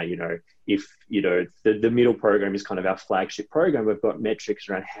 working out, if, the middle program is kind of our flagship program. We've got metrics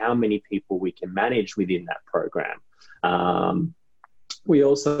around how many people we can manage within that program. We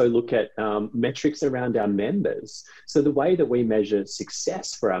also look at metrics around our members. So the way that we measure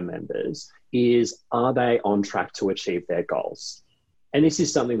success for our members is, are they on track to achieve their goals? And this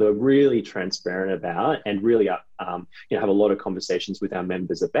is something that we're really transparent about and really have a lot of conversations with our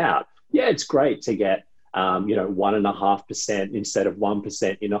members about. Yeah, it's great to get 1.5% instead of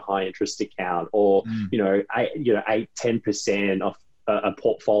 1% in a high interest account, or 8-10% of a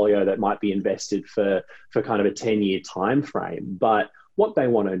portfolio that might be invested for kind of a 10-year time frame. But what they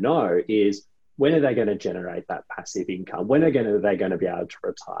want to know is, when are they going to generate that passive income? When are they going to be able to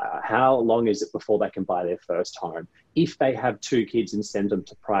retire? How long is it before they can buy their first home? If they have 2 kids and send them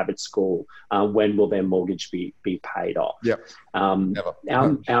to private school, when will their mortgage be paid off?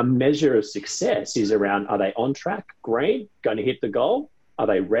 Our measure of success is around, are they on track? Green, going to hit the goal? Are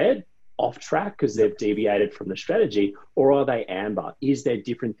they red? Off track because they've deviated from the strategy? Or are they amber? Is there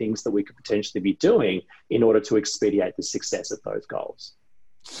different things that we could potentially be doing in order to expedite the success of those goals?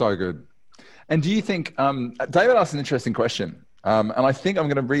 So good. And do you think, David asked an interesting question, and I think I'm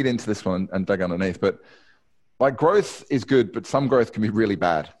going to read into this one and dig underneath, but like, growth is good, but some growth can be really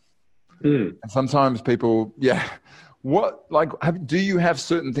bad. And sometimes people, do you have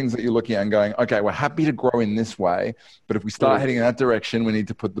certain things that you're looking at and going, okay, we're happy to grow in this way, but if we start heading in that direction, we need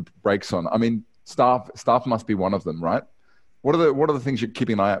to put the brakes on? I mean, staff must be one of them, right? What are the things you're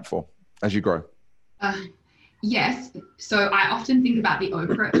keeping an eye out for as you grow? Yes. So I often think about the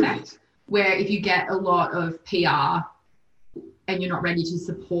Oprah effect, where if you get a lot of PR and you're not ready to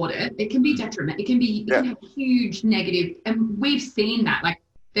support it, it can be detriment. It can have huge negative. And we've seen that. Like,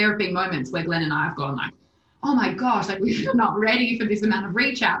 there have been moments where Glenn and I have gone like, oh my gosh, like, we're not ready for this amount of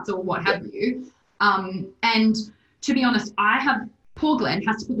reach outs or what have you. And to be honest, poor Glenn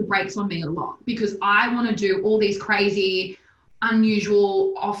has to put the brakes on me a lot, because I want to do all these crazy,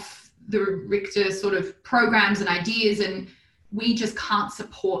 unusual, off the Richter sort of programs and ideas, and we just can't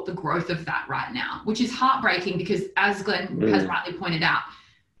support the growth of that right now, which is heartbreaking, because as Glenn has rightly pointed out,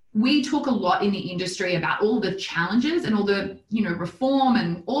 we talk a lot in the industry about all the challenges and all the, reform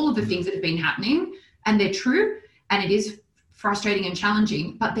and all of the things that have been happening, and they're true, and it is frustrating and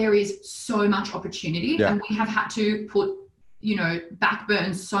challenging, but there is so much opportunity, and we have had to put,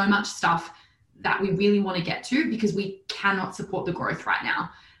 backburn so much stuff that we really want to get to, because we cannot support the growth right now.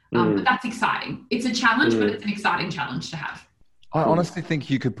 But that's exciting. It's a challenge, but it's an exciting challenge to have. I honestly think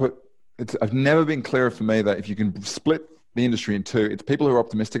you could I've never been clearer for me that if you can split the industry in 2, it's people who are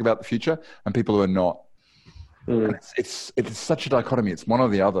optimistic about the future and people who are not. And it's such a dichotomy. It's one or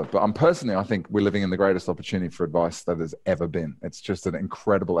the other. But I think we're living in the greatest opportunity for advice that there's ever been. It's just an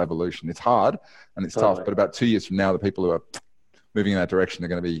incredible evolution. It's hard and it's tough, but about 2 years from now, the people who are moving in that direction are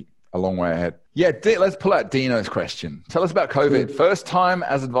going to be a long way ahead. Yeah, let's pull out Dino's question. Tell us about COVID. First time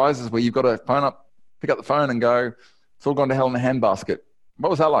as advisors where you've got to pick up the phone and go, it's all gone to hell in a handbasket. What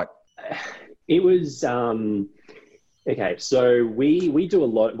was that like? It was, okay, so we do a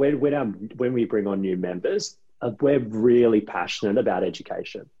lot, when we bring on new members, we're really passionate about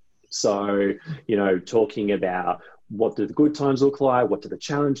education. So, talking about what do the good times look like, what do the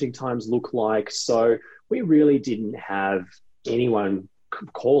challenging times look like. So we really didn't have anyone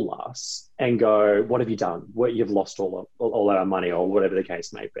call us and go, what have you done? You've lost all our money, or whatever the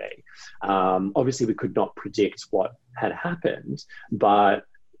case may be. Obviously, we could not predict what had happened, but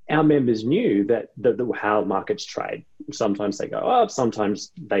our members knew that how markets trade. Sometimes they go up,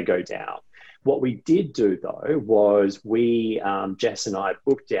 sometimes they go down. What we did do, though, was Jess and I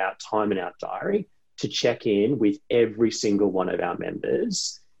booked out time in our diary to check in with every single one of our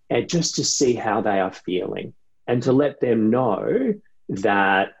members, and just to see how they are feeling, and to let them know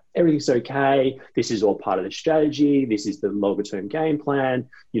that everything's okay. This is all part of the strategy. This is the longer term game plan.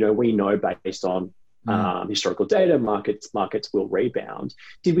 We know based on historical data, markets will rebound.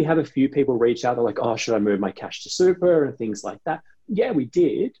 Did we have a few people reach out? They're like, oh, should I move my cash to super and things like that? Yeah, we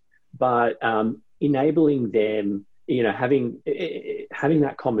did. But enabling them, having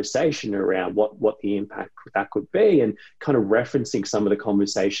that conversation around what the impact that could be, and kind of referencing some of the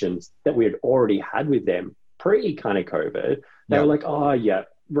conversations that we had already had with them pre kind of COVID. They were like, oh yeah,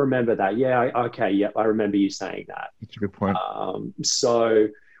 remember that? Yeah, okay, yeah, I remember you saying that. That's a good point. So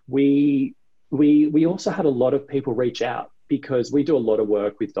we also had a lot of people reach out, because we do a lot of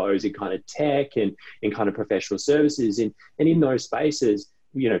work with those in kind of tech and in kind of professional services, and in those spaces,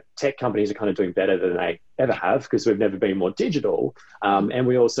 tech companies are kind of doing better than they ever have, because we've never been more digital. And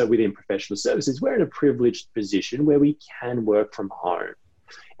we also, within professional services, we're in a privileged position where we can work from home.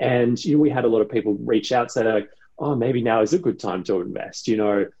 And we had a lot of people reach out, say like, oh, maybe now is a good time to invest.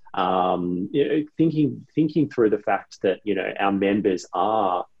 Thinking through the fact that our members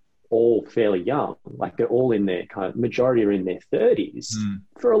are all fairly young, like they're all in their majority are in their 30s.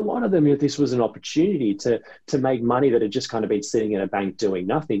 For a lot of them, this was an opportunity to make money that had just kind of been sitting in a bank doing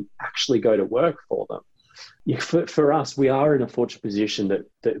nothing, actually go to work for them. For us, we are in a fortunate position that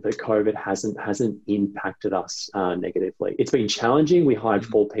COVID hasn't impacted us negatively. It's been challenging. We hired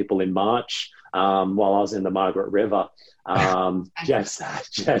 4 people in March while I was in the Margaret River. Jess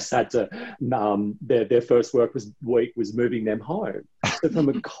had to, their first week was moving them home. So from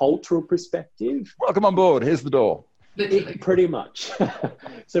a cultural perspective, welcome on board. Here's the door. Pretty much.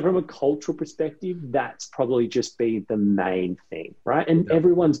 So from a cultural perspective, that's probably just been the main thing, right? And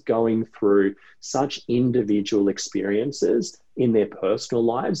everyone's going through such individual experiences in their personal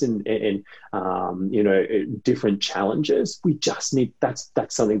lives and different challenges. We just need, that's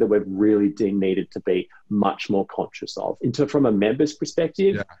something that we've really needed to be much more conscious of. From a member's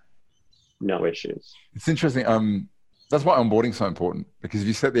perspective, no issues. It's interesting. That's why onboarding is so important, because if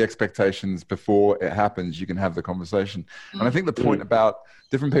you set the expectations before it happens, you can have the conversation. And I think the point about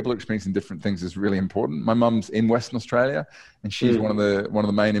different people experiencing different things is really important. My mum's in Western Australia, and she's one of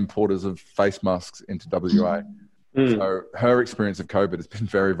the main importers of face masks into WA. So her experience of COVID has been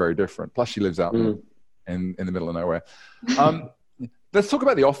very, very different. Plus, she lives out in the middle of nowhere. Let's talk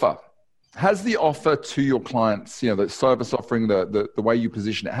about the offer. Has the offer to your clients, the service offering, the way you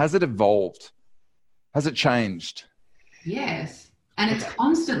position it, has it evolved? Has it changed? Yes, and it's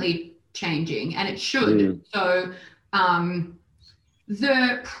constantly changing, and it should. So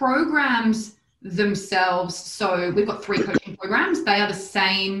the programs themselves, so we've got 3 coaching programs. They are the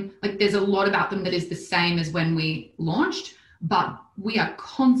same, like there's a lot about them that is the same as when we launched, but we are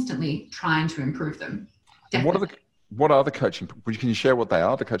constantly trying to improve them. What are the coaching, can you share what they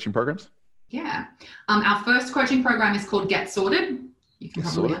are, the coaching programs? Yeah. Our first coaching program is called Get Sorted. You can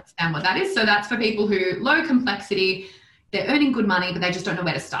probably understand what that is. So that's for people who low complexity, they're earning good money, but they just don't know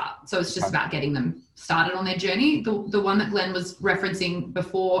where to start. So it's just about getting them started on their journey. The one that Glenn was referencing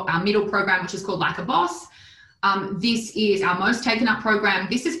before, our middle program, which is called Like a Boss. This is our most taken up program.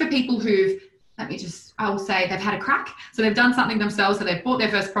 This is for people who've, I will say they've had a crack. So they've done something themselves. So they've bought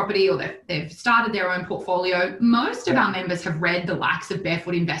their first property, or they've started their own portfolio. Most of our members have read the likes of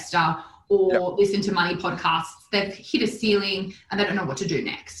Barefoot Investor or listened to money podcasts. They've hit a ceiling and they don't know what to do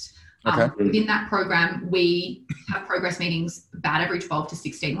next. Within that program, we have progress meetings about every 12 to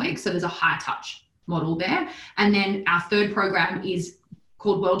 16 weeks. So there's a high touch model there. And then our third program is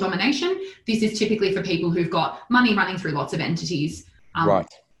called World Domination. This is typically for people who've got money running through lots of entities,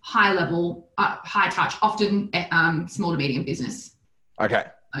 high level, high touch, often small to medium business. Okay,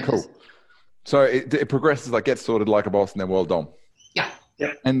 cool. So it progresses like Get Sorted, Like a Boss, and then World Dom.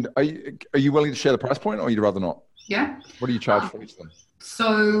 Yeah. And are you willing to share the price point, or you'd rather not? Yeah. What do you charge for each of them?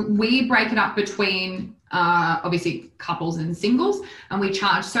 So we break it up between obviously couples and singles, and we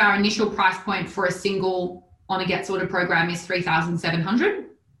charge. So our initial price point for a single on a Get Sorted program is $3,700.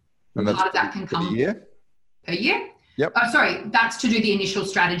 And that's part of that can come per year. Yep. That's to do the initial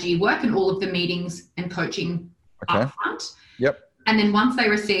strategy work and all of the meetings and coaching up front. Yep. And then once they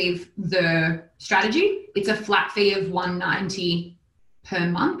receive the strategy, it's a flat fee of $190 per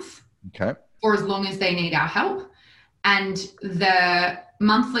month. Okay. For as long as they need our help. And the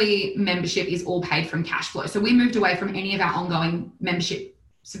monthly membership is all paid from cash flow. So we moved away from any of our ongoing membership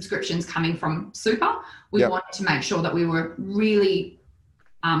subscriptions coming from super. We wanted to make sure that we were really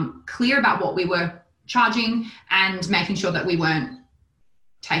clear about what we were charging and making sure that we weren't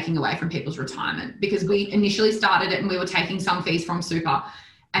taking away from people's retirement, because we initially started it and we were taking some fees from super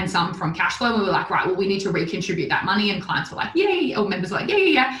and some from cash flow. We were like, right, well, we need to recontribute that money. And clients were like, yay, or members were like,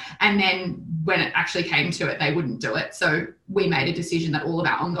 yeah. And then when it actually came to it, they wouldn't do it. So we made a decision that all of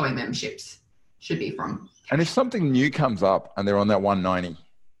our ongoing memberships should be from cash. And if something new comes up and they're on that 190,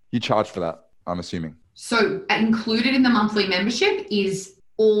 you charge for that, I'm assuming. So included in the monthly membership is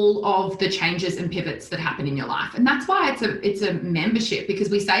all of the changes and pivots that happen in your life. And that's why it's a membership, because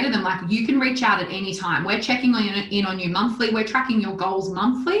we say to them, like, you can reach out at any time. We're checking in on you monthly. We're tracking your goals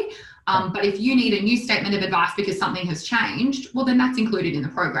monthly. But if you need a new statement of advice because something has changed, well, then that's included in the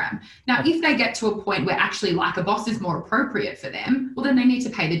program. Now, if they get to a point where actually Like a Boss is more appropriate for them, well, then they need to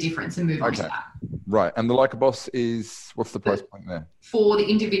pay the difference and move on to that. Right. And the Like a Boss is, what's the price point there? For the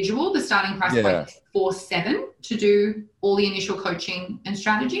individual, the starting price point is $4,700 to do all the initial coaching and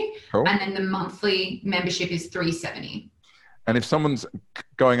strategy. Cool. And then the monthly membership is $370. And if someone's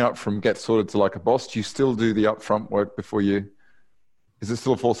going up from Get Sorted to Like a Boss, do you still do the upfront work before you... Is it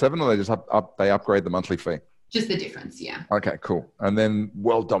still $4,700 or they just they upgrade the monthly fee? Just the difference, yeah. Okay, cool. And then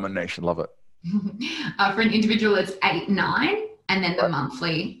world domination, love it. For an individual, it's $8,900, and then the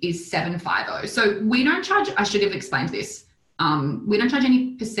monthly is $750. So we don't charge. I should have explained this. We don't charge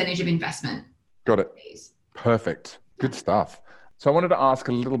any percentage of investment. Got it. Fees. Perfect. Good stuff. So I wanted to ask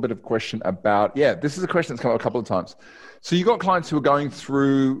a little bit of question about. This is a question that's come up a couple of times. So you got clients who are going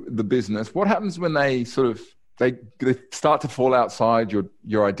through the business. What happens when they sort of they start to fall outside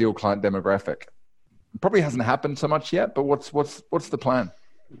your ideal client demographic? It probably hasn't happened so much yet, but what's the plan?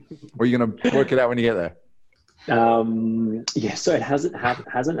 Or are you going to work it out when you get there? So it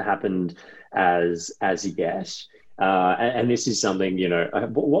hasn't happened as yet. And this is something,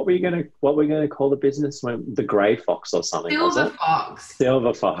 what were you going to call the business? The Grey Fox or something? Silver Fox.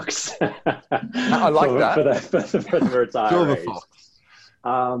 Silver Fox. I like that. For the retirees. Silver Fox.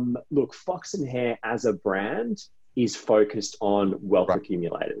 Look, Fox and Hare as a brand is focused on wealth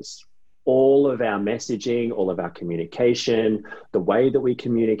accumulators. All of our messaging, all of our communication, the way that we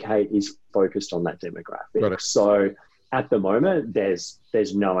communicate is focused on that demographic. So at the moment, there's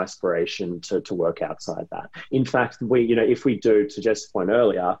no aspiration to work outside that. In fact, if we do, to Jess's point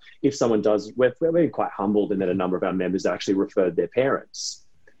earlier, if someone does, we're quite humbled in that a number of our members actually referred their parents.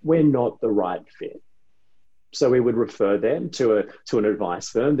 We're not the right fit. So we would refer them to an advice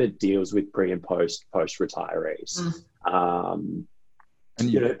firm that deals with pre and post retirees.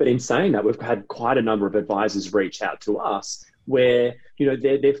 But in saying that, we've had quite a number of advisors reach out to us where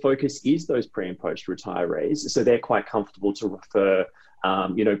their focus is those pre and post retirees. So they're quite comfortable to refer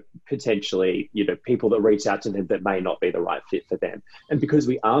potentially people that reach out to them that may not be the right fit for them. And because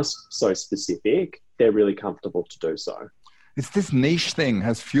we are so specific, they're really comfortable to do so. It's this niche thing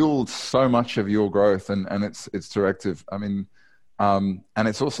has fueled so much of your growth and it's directive. I mean, and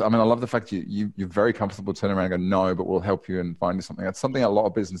it's also, I love the fact you're very comfortable turning around and go, no, but we'll help you and find you something. That's something a lot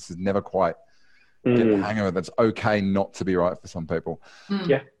of businesses never quite get the hang of it. That's okay not to be right for some people.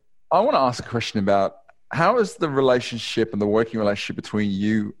 Yeah. I want to ask a question about how has the relationship and the working relationship between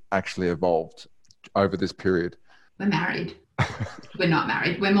you actually evolved over this period? We're married. We're not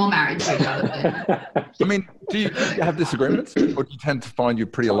married. We're more married to each other. Do you have disagreements or do you tend to find you're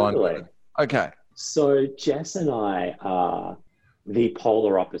pretty aligned with it? Okay. So Jess and I are the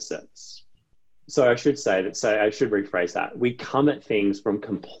polar opposites. So I should rephrase that. We come at things from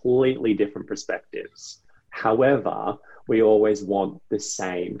completely different perspectives. However, we always want the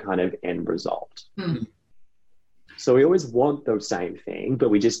same kind of end result. So we always want the same thing, but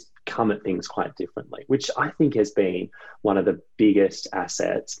we just come at things quite differently, which I think has been one of the biggest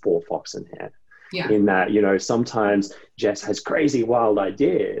assets for Fox and Hare. Yeah. In that, sometimes Jess has crazy wild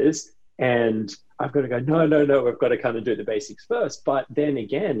ideas and I've got to go, no, we've got to kind of do the basics first. But then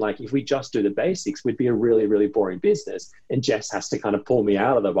again, like if we just do the basics, we'd be a really, really boring business. And Jess has to kind of pull me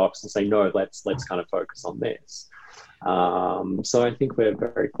out of the box and say, no, let's kind of focus on this. So I think we're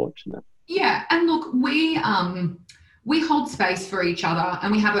very fortunate. Yeah. And look, we hold space for each other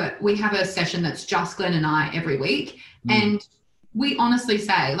and we have a session that's just Glenn and I every week. And we honestly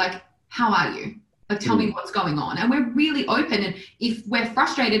say, like, how are you? Like, tell me what's going on. And we're really open. And if we're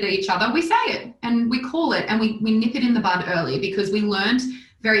frustrated at each other, we say it and we call it and we nip it in the bud early, because we learned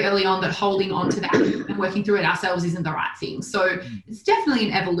very early on that holding on to that and working through it ourselves isn't the right thing. So it's definitely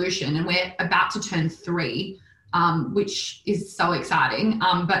an evolution, and we're about to turn 3, which is so exciting.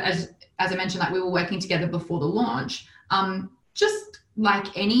 But as I mentioned, like we were working together before the launch, just like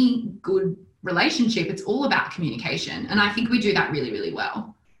any good relationship, it's all about communication. And I think we do that really, really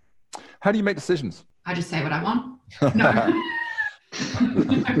well. How do you make decisions? I just say what I want. No.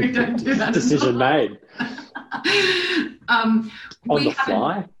 We don't do that. Decision made. On the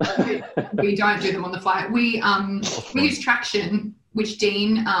fly? We don't do them on the fly. We use Traction, which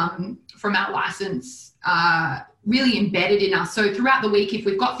Dean from our license really embedded in us. So throughout the week, if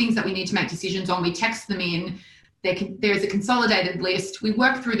we've got things that we need to make decisions on, we text them in. There's a consolidated list. We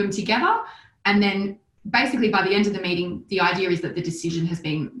work through them together, and then basically by the end of the meeting, the idea is that the decision has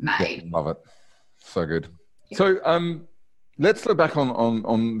been made. Love it. So good. Yeah. So Let's look back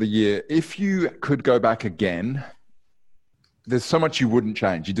on the year. If you could go back again, there's so much you wouldn't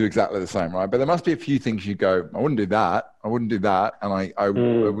change. You do exactly the same, right? But there must be a few things you go, I wouldn't do that. I wouldn't do that. And I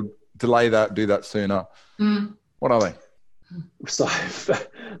would delay that, do that sooner. What are they? So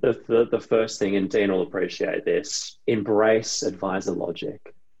the first thing, and Dean will appreciate this, embrace advisor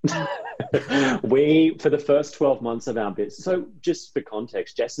logic. We, for the first 12 months of our business, so just for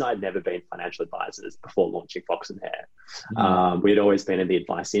context, Jess and I had never been financial advisors before launching Fox Hare. We'd always been in the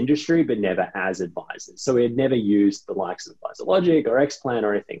advice industry, but never as advisors. So we had never used the likes of Advisor Logic or Xplan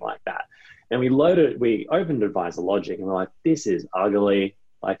or anything like that. And we opened Advisor Logic and we're like, this is ugly.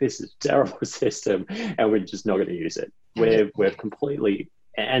 Like, this is a terrible system, and we're just not going to use it. We're completely,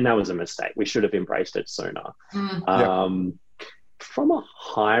 and that was a mistake. We should have embraced it sooner. From a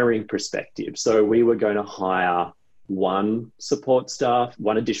hiring perspective, so we were going to hire one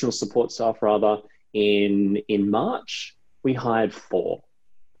additional support staff rather. In March, we hired 4.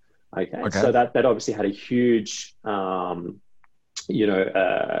 Okay. So that obviously had a huge,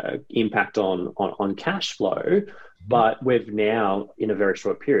 impact on cash flow, but we've now, in a very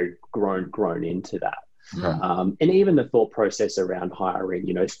short period, grown into that. And even the thought process around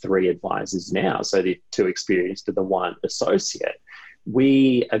hiring, 3 advisors now, so the 2 experienced to the 1 associate,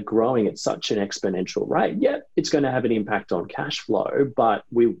 we are growing at such an exponential rate. Yeah, it's going to have an impact on cash flow, but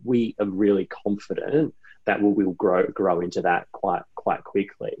we are really confident that we'll grow into that quite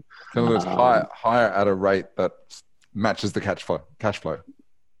quickly. So it's higher at a rate that matches the cash flow.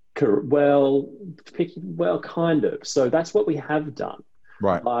 Well, kind of. So that's what we have done.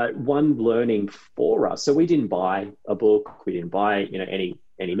 Right. One learning for us. So we didn't buy a book. We didn't buy,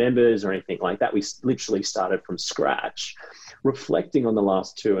 any members or anything like that. We literally started from scratch, reflecting on the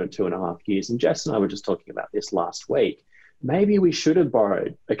last 2.5 years. And Jess and I were just talking about this last week. Maybe we should have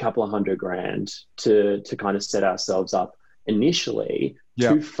borrowed a couple of $100,000 to kind of set ourselves up initially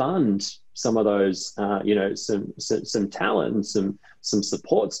to fund some of those, some talent, some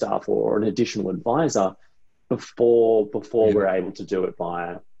support staff or an additional advisor before we're able to do it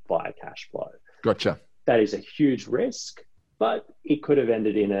via cash flow. Gotcha. That is a huge risk, but it could have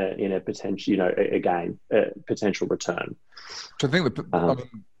ended in a potential, potential return. So I think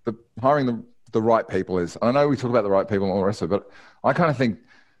the hiring the right people is, I know we talk about the right people and all the rest of it, but I kind of think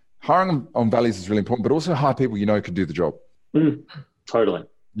hiring them on values is really important, but also hire people can do the job. Totally.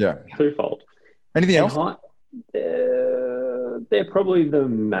 Yeah. Twofold. Anything else? They're probably the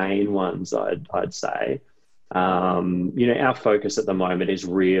main ones, I'd say. Our focus at the moment is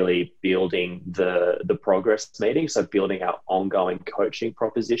really building the progress meeting. So building our ongoing coaching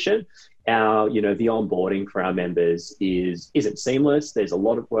proposition. Our, the onboarding for our members isn't seamless. There's a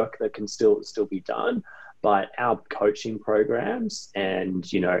lot of work that can still be done, but our coaching programs and,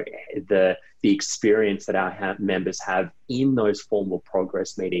 the experience that our members have in those formal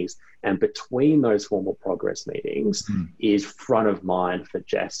progress meetings and between those formal progress meetings is front of mind for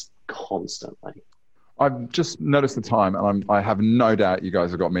Jess constantly. I've just noticed the time, and I have no doubt you guys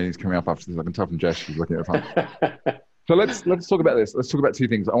have got meetings coming up after this. I can tell from Jess, she's looking at the time. So let's talk about this. Let's talk about 2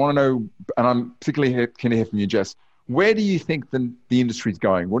 things. I want to know, and I'm particularly keen to hear from you, Jess. Where do you think the industry is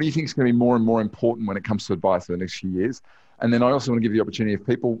going? What do you think is going to be more and more important when it comes to advice in the next few years? And then I also want to give you the opportunity, if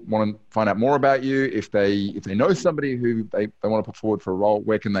people want to find out more about you, if they know somebody who they want to put forward for a role,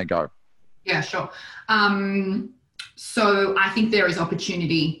 where can they go? Yeah, sure. So I think there is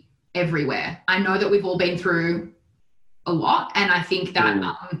opportunity everywhere. I know that we've all been through a lot, and I think that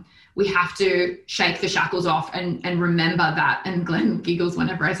we have to shake the shackles off and remember that. And Glenn giggles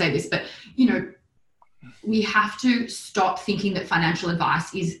whenever I say this, but we have to stop thinking that financial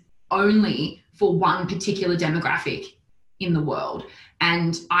advice is only for one particular demographic in the world.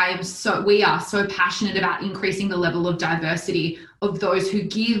 And we are so passionate about increasing the level of diversity of those who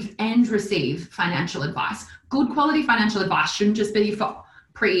give and receive financial advice. Good quality financial advice shouldn't just be for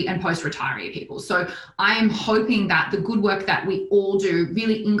pre and post retiree people. So I am hoping that the good work that we all do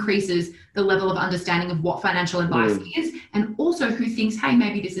really increases the level of understanding of what financial advice is, and also who thinks, hey,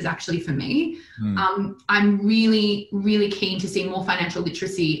 maybe this is actually for me. I'm really, really keen to see more financial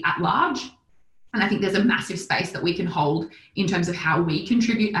literacy at large. And I think there's a massive space that we can hold in terms of how we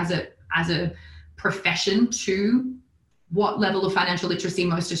contribute as a profession to what level of financial literacy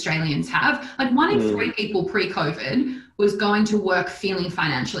most Australians have. Like 1 in 3 people pre-COVID was going to work feeling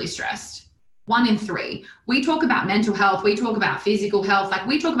financially stressed. 1 in 3. We talk about mental health. We talk about physical health. Like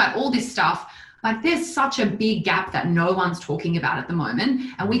we talk about all this stuff. Like there's such a big gap that no one's talking about at the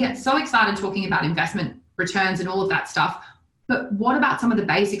moment. And we get so excited talking about investment returns and all of that stuff. But what about some of the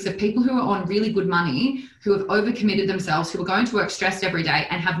basics of people who are on really good money, who have overcommitted themselves, who are going to work stressed every day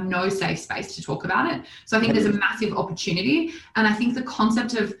and have no safe space to talk about it? So I think there's a massive opportunity. And I think the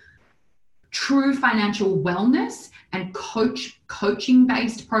concept of true financial wellness and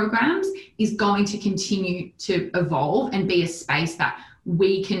coaching-based programs is going to continue to evolve and be a space that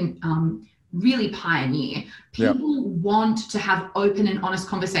we can really pioneer. People want to have open and honest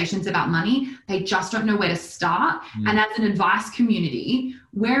conversations about money. They just don't know where to start. And as an advice community,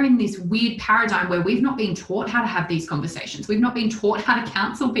 we're in this weird paradigm where we've not been taught how to have these conversations. We've not been taught how to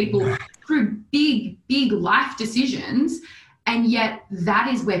counsel people through big life decisions. And yet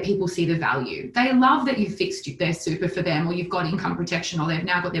that is where people see the value. They love that you fixed their super for them, or you've got income protection, or they've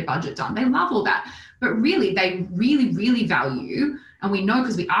now got their budget done. They love all that. But really, they really value, and we know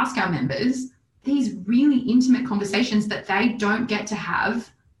because we ask our members, these really intimate conversations that they don't get to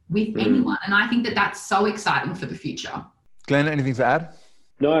have with anyone. And I think that that's so exciting for the future. Glenn, anything to add?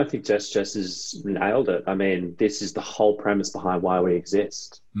 No, I think Jess has nailed it. I mean, this is the whole premise behind why we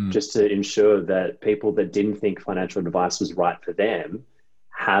exist, just to ensure that people that didn't think financial advice was right for them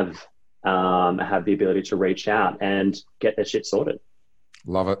have the ability to reach out and get their shit sorted.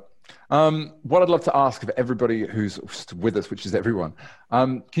 Love it. What I'd love to ask of everybody who's with us, which is everyone,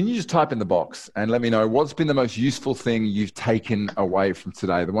 can you just type in the box and let me know what's been the most useful thing you've taken away from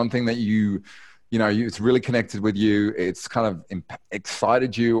today? The one thing that it's really connected with you, it's kind of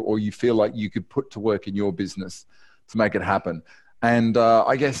excited you, or you feel like you could put to work in your business to make it happen. And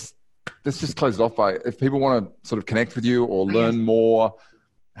I guess let's just close it off by, if people want to sort of connect with you or learn more,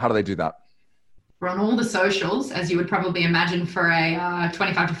 how do they do that? We're on all the socials, as you would probably imagine for a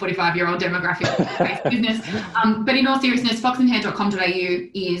 25 to 45-year-old demographic-based business. But in all seriousness, foxandhare.com.au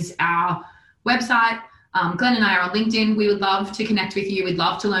is our website. Glenn and I are on LinkedIn. We would love to connect with you. We'd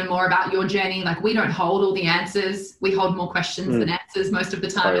love to learn more about your journey. Like, we don't hold all the answers. We hold more questions than answers most of the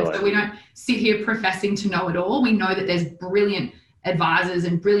time. And so we don't sit here professing to know it all. We know that there's brilliant advisors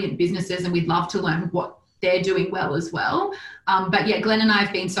and brilliant businesses, and we'd love to learn what they're doing well as well. But yeah, Glenn and I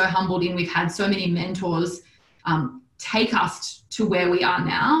have been so humbled in, we've had so many mentors take us to where we are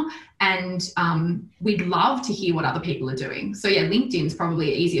now. And we'd love to hear what other people are doing. So yeah, LinkedIn's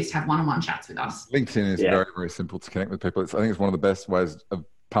probably easiest to have one-on-one chats with us. LinkedIn is very, very simple to connect with people. I think it's one of the best ways of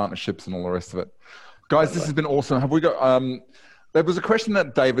partnerships and all the rest of it. Guys, this has been awesome. Have we got, there was a question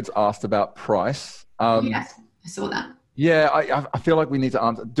that David's asked about price. Yes, I saw that. Yeah, I feel like we need to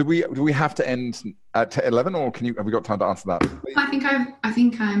answer. Do we have to end at 11, or have we got time to answer that? I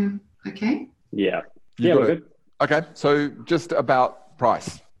think I'm okay. Yeah. We're good. Okay, so just about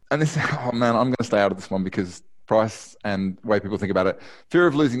price. And this, oh man, I'm going to stay out of this one because price and the way people think about it. Fear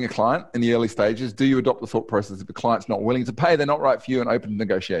of losing a client in the early stages. Do you adopt the thought process if the client's not willing to pay, they're not right for you, and open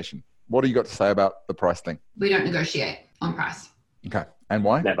negotiation? What do you got to say about the price thing? We don't negotiate on price. Okay. And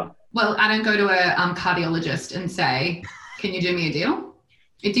why? Never. Well, I don't go to a cardiologist and say, can you do me a deal?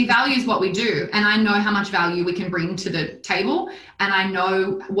 It devalues what we do. And I know how much value we can bring to the table. And I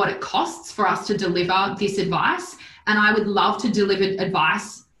know what it costs for us to deliver this advice. And I would love to deliver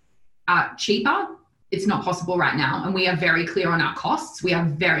advice cheaper. It's not possible right now. And we are very clear on our costs. We are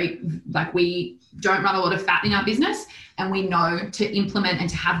we don't run a lot of fat in our business. And we know to implement and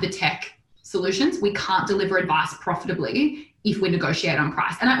to have the tech solutions, we can't deliver advice profitably if we negotiate on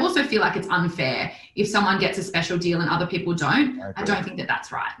price. And I also feel like it's unfair if someone gets a special deal and other people don't. I don't think that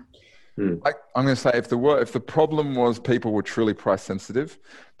that's right. I'm going to say if the problem was people were truly price sensitive,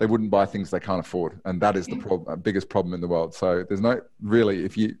 they wouldn't buy things they can't afford, and that is the biggest problem in the world. So there's no really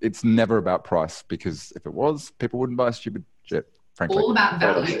it's never about price, because if it was, people wouldn't buy stupid shit. Frankly, all about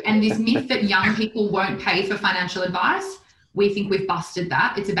value. And this myth that young people won't pay for financial advice, we think we've busted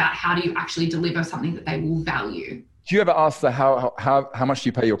that. It's about how do you actually deliver something that they will value. Do you ever ask the how much do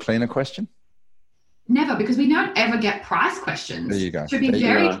you pay your cleaner question? Never, because we don't ever get price questions. There you go. To be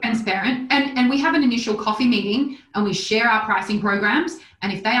very transparent. And we have an initial coffee meeting and we share our pricing programs.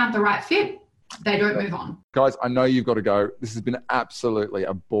 And if they aren't the right fit, they don't move on. Guys, I know you've got to go. This has been absolutely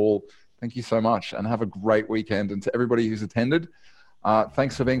a ball. Thank you so much, and have a great weekend. And to everybody who's attended,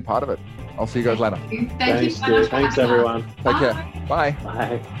 thanks for being part of it. I'll see you guys later. Thank you so much. Thanks, everyone. Take care. Bye.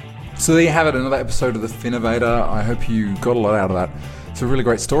 Bye. So there you have it, another episode of The Finnovator. I hope you got a lot out of that. It's a really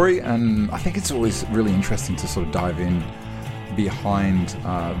great story, and I think it's always really interesting to sort of dive in behind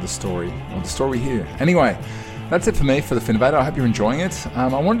the story, or the story here. Anyway, that's it for me for The Finnovator. I hope you're enjoying it. I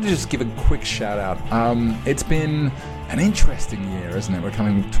wanted to just give a quick shout out. It's been an interesting year, isn't it? We're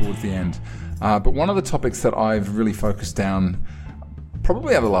coming towards the end. But one of the topics that I've really focused down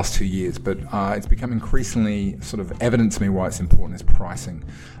probably over the last 2 years, but it's become increasingly sort of evident to me why it's important, is pricing.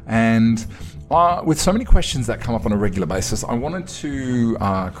 And with so many questions that come up on a regular basis, I wanted to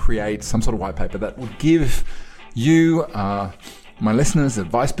create some sort of white paper that would give you, my listeners,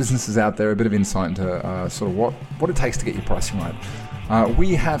 advice businesses out there, a bit of insight into sort of what it takes to get your pricing right.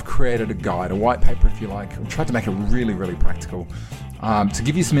 We have created a guide, a white paper if you like. We tried to make it really, really practical to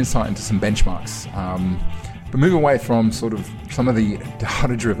give you some insight into some benchmarks, but move away from sort of some of the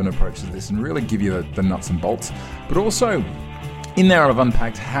data-driven approaches to this and really give you the nuts and bolts. But also in there I've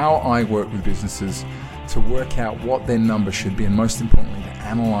unpacked how I work with businesses to work out what their number should be, and most importantly to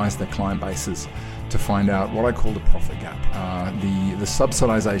analyze their client bases to find out what I call the profit gap, the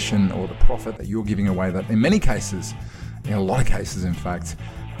subsidization or the profit that you're giving away that in many cases, in a lot of cases in fact,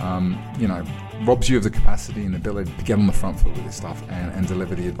 robs you of the capacity and ability to get on the front foot with this stuff and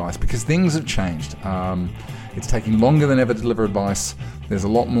deliver the advice, because things have changed. It's taking longer than ever to deliver advice. There's a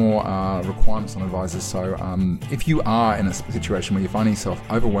lot more requirements on advisors. So if you are in a situation where you're finding yourself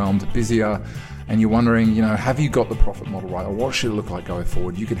overwhelmed, busier, and you're wondering, have you got the profit model right, or what should it look like going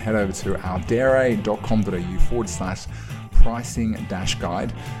forward, you can head over to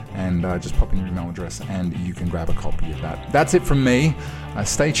ourdere.com.au/pricing-guide and just pop in your email address and you can grab a copy of that. That's it from me.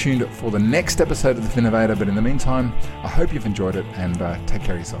 Stay tuned for the next episode of The Finnovator, but in the meantime, I hope you've enjoyed it and take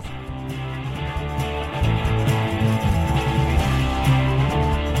care of yourself.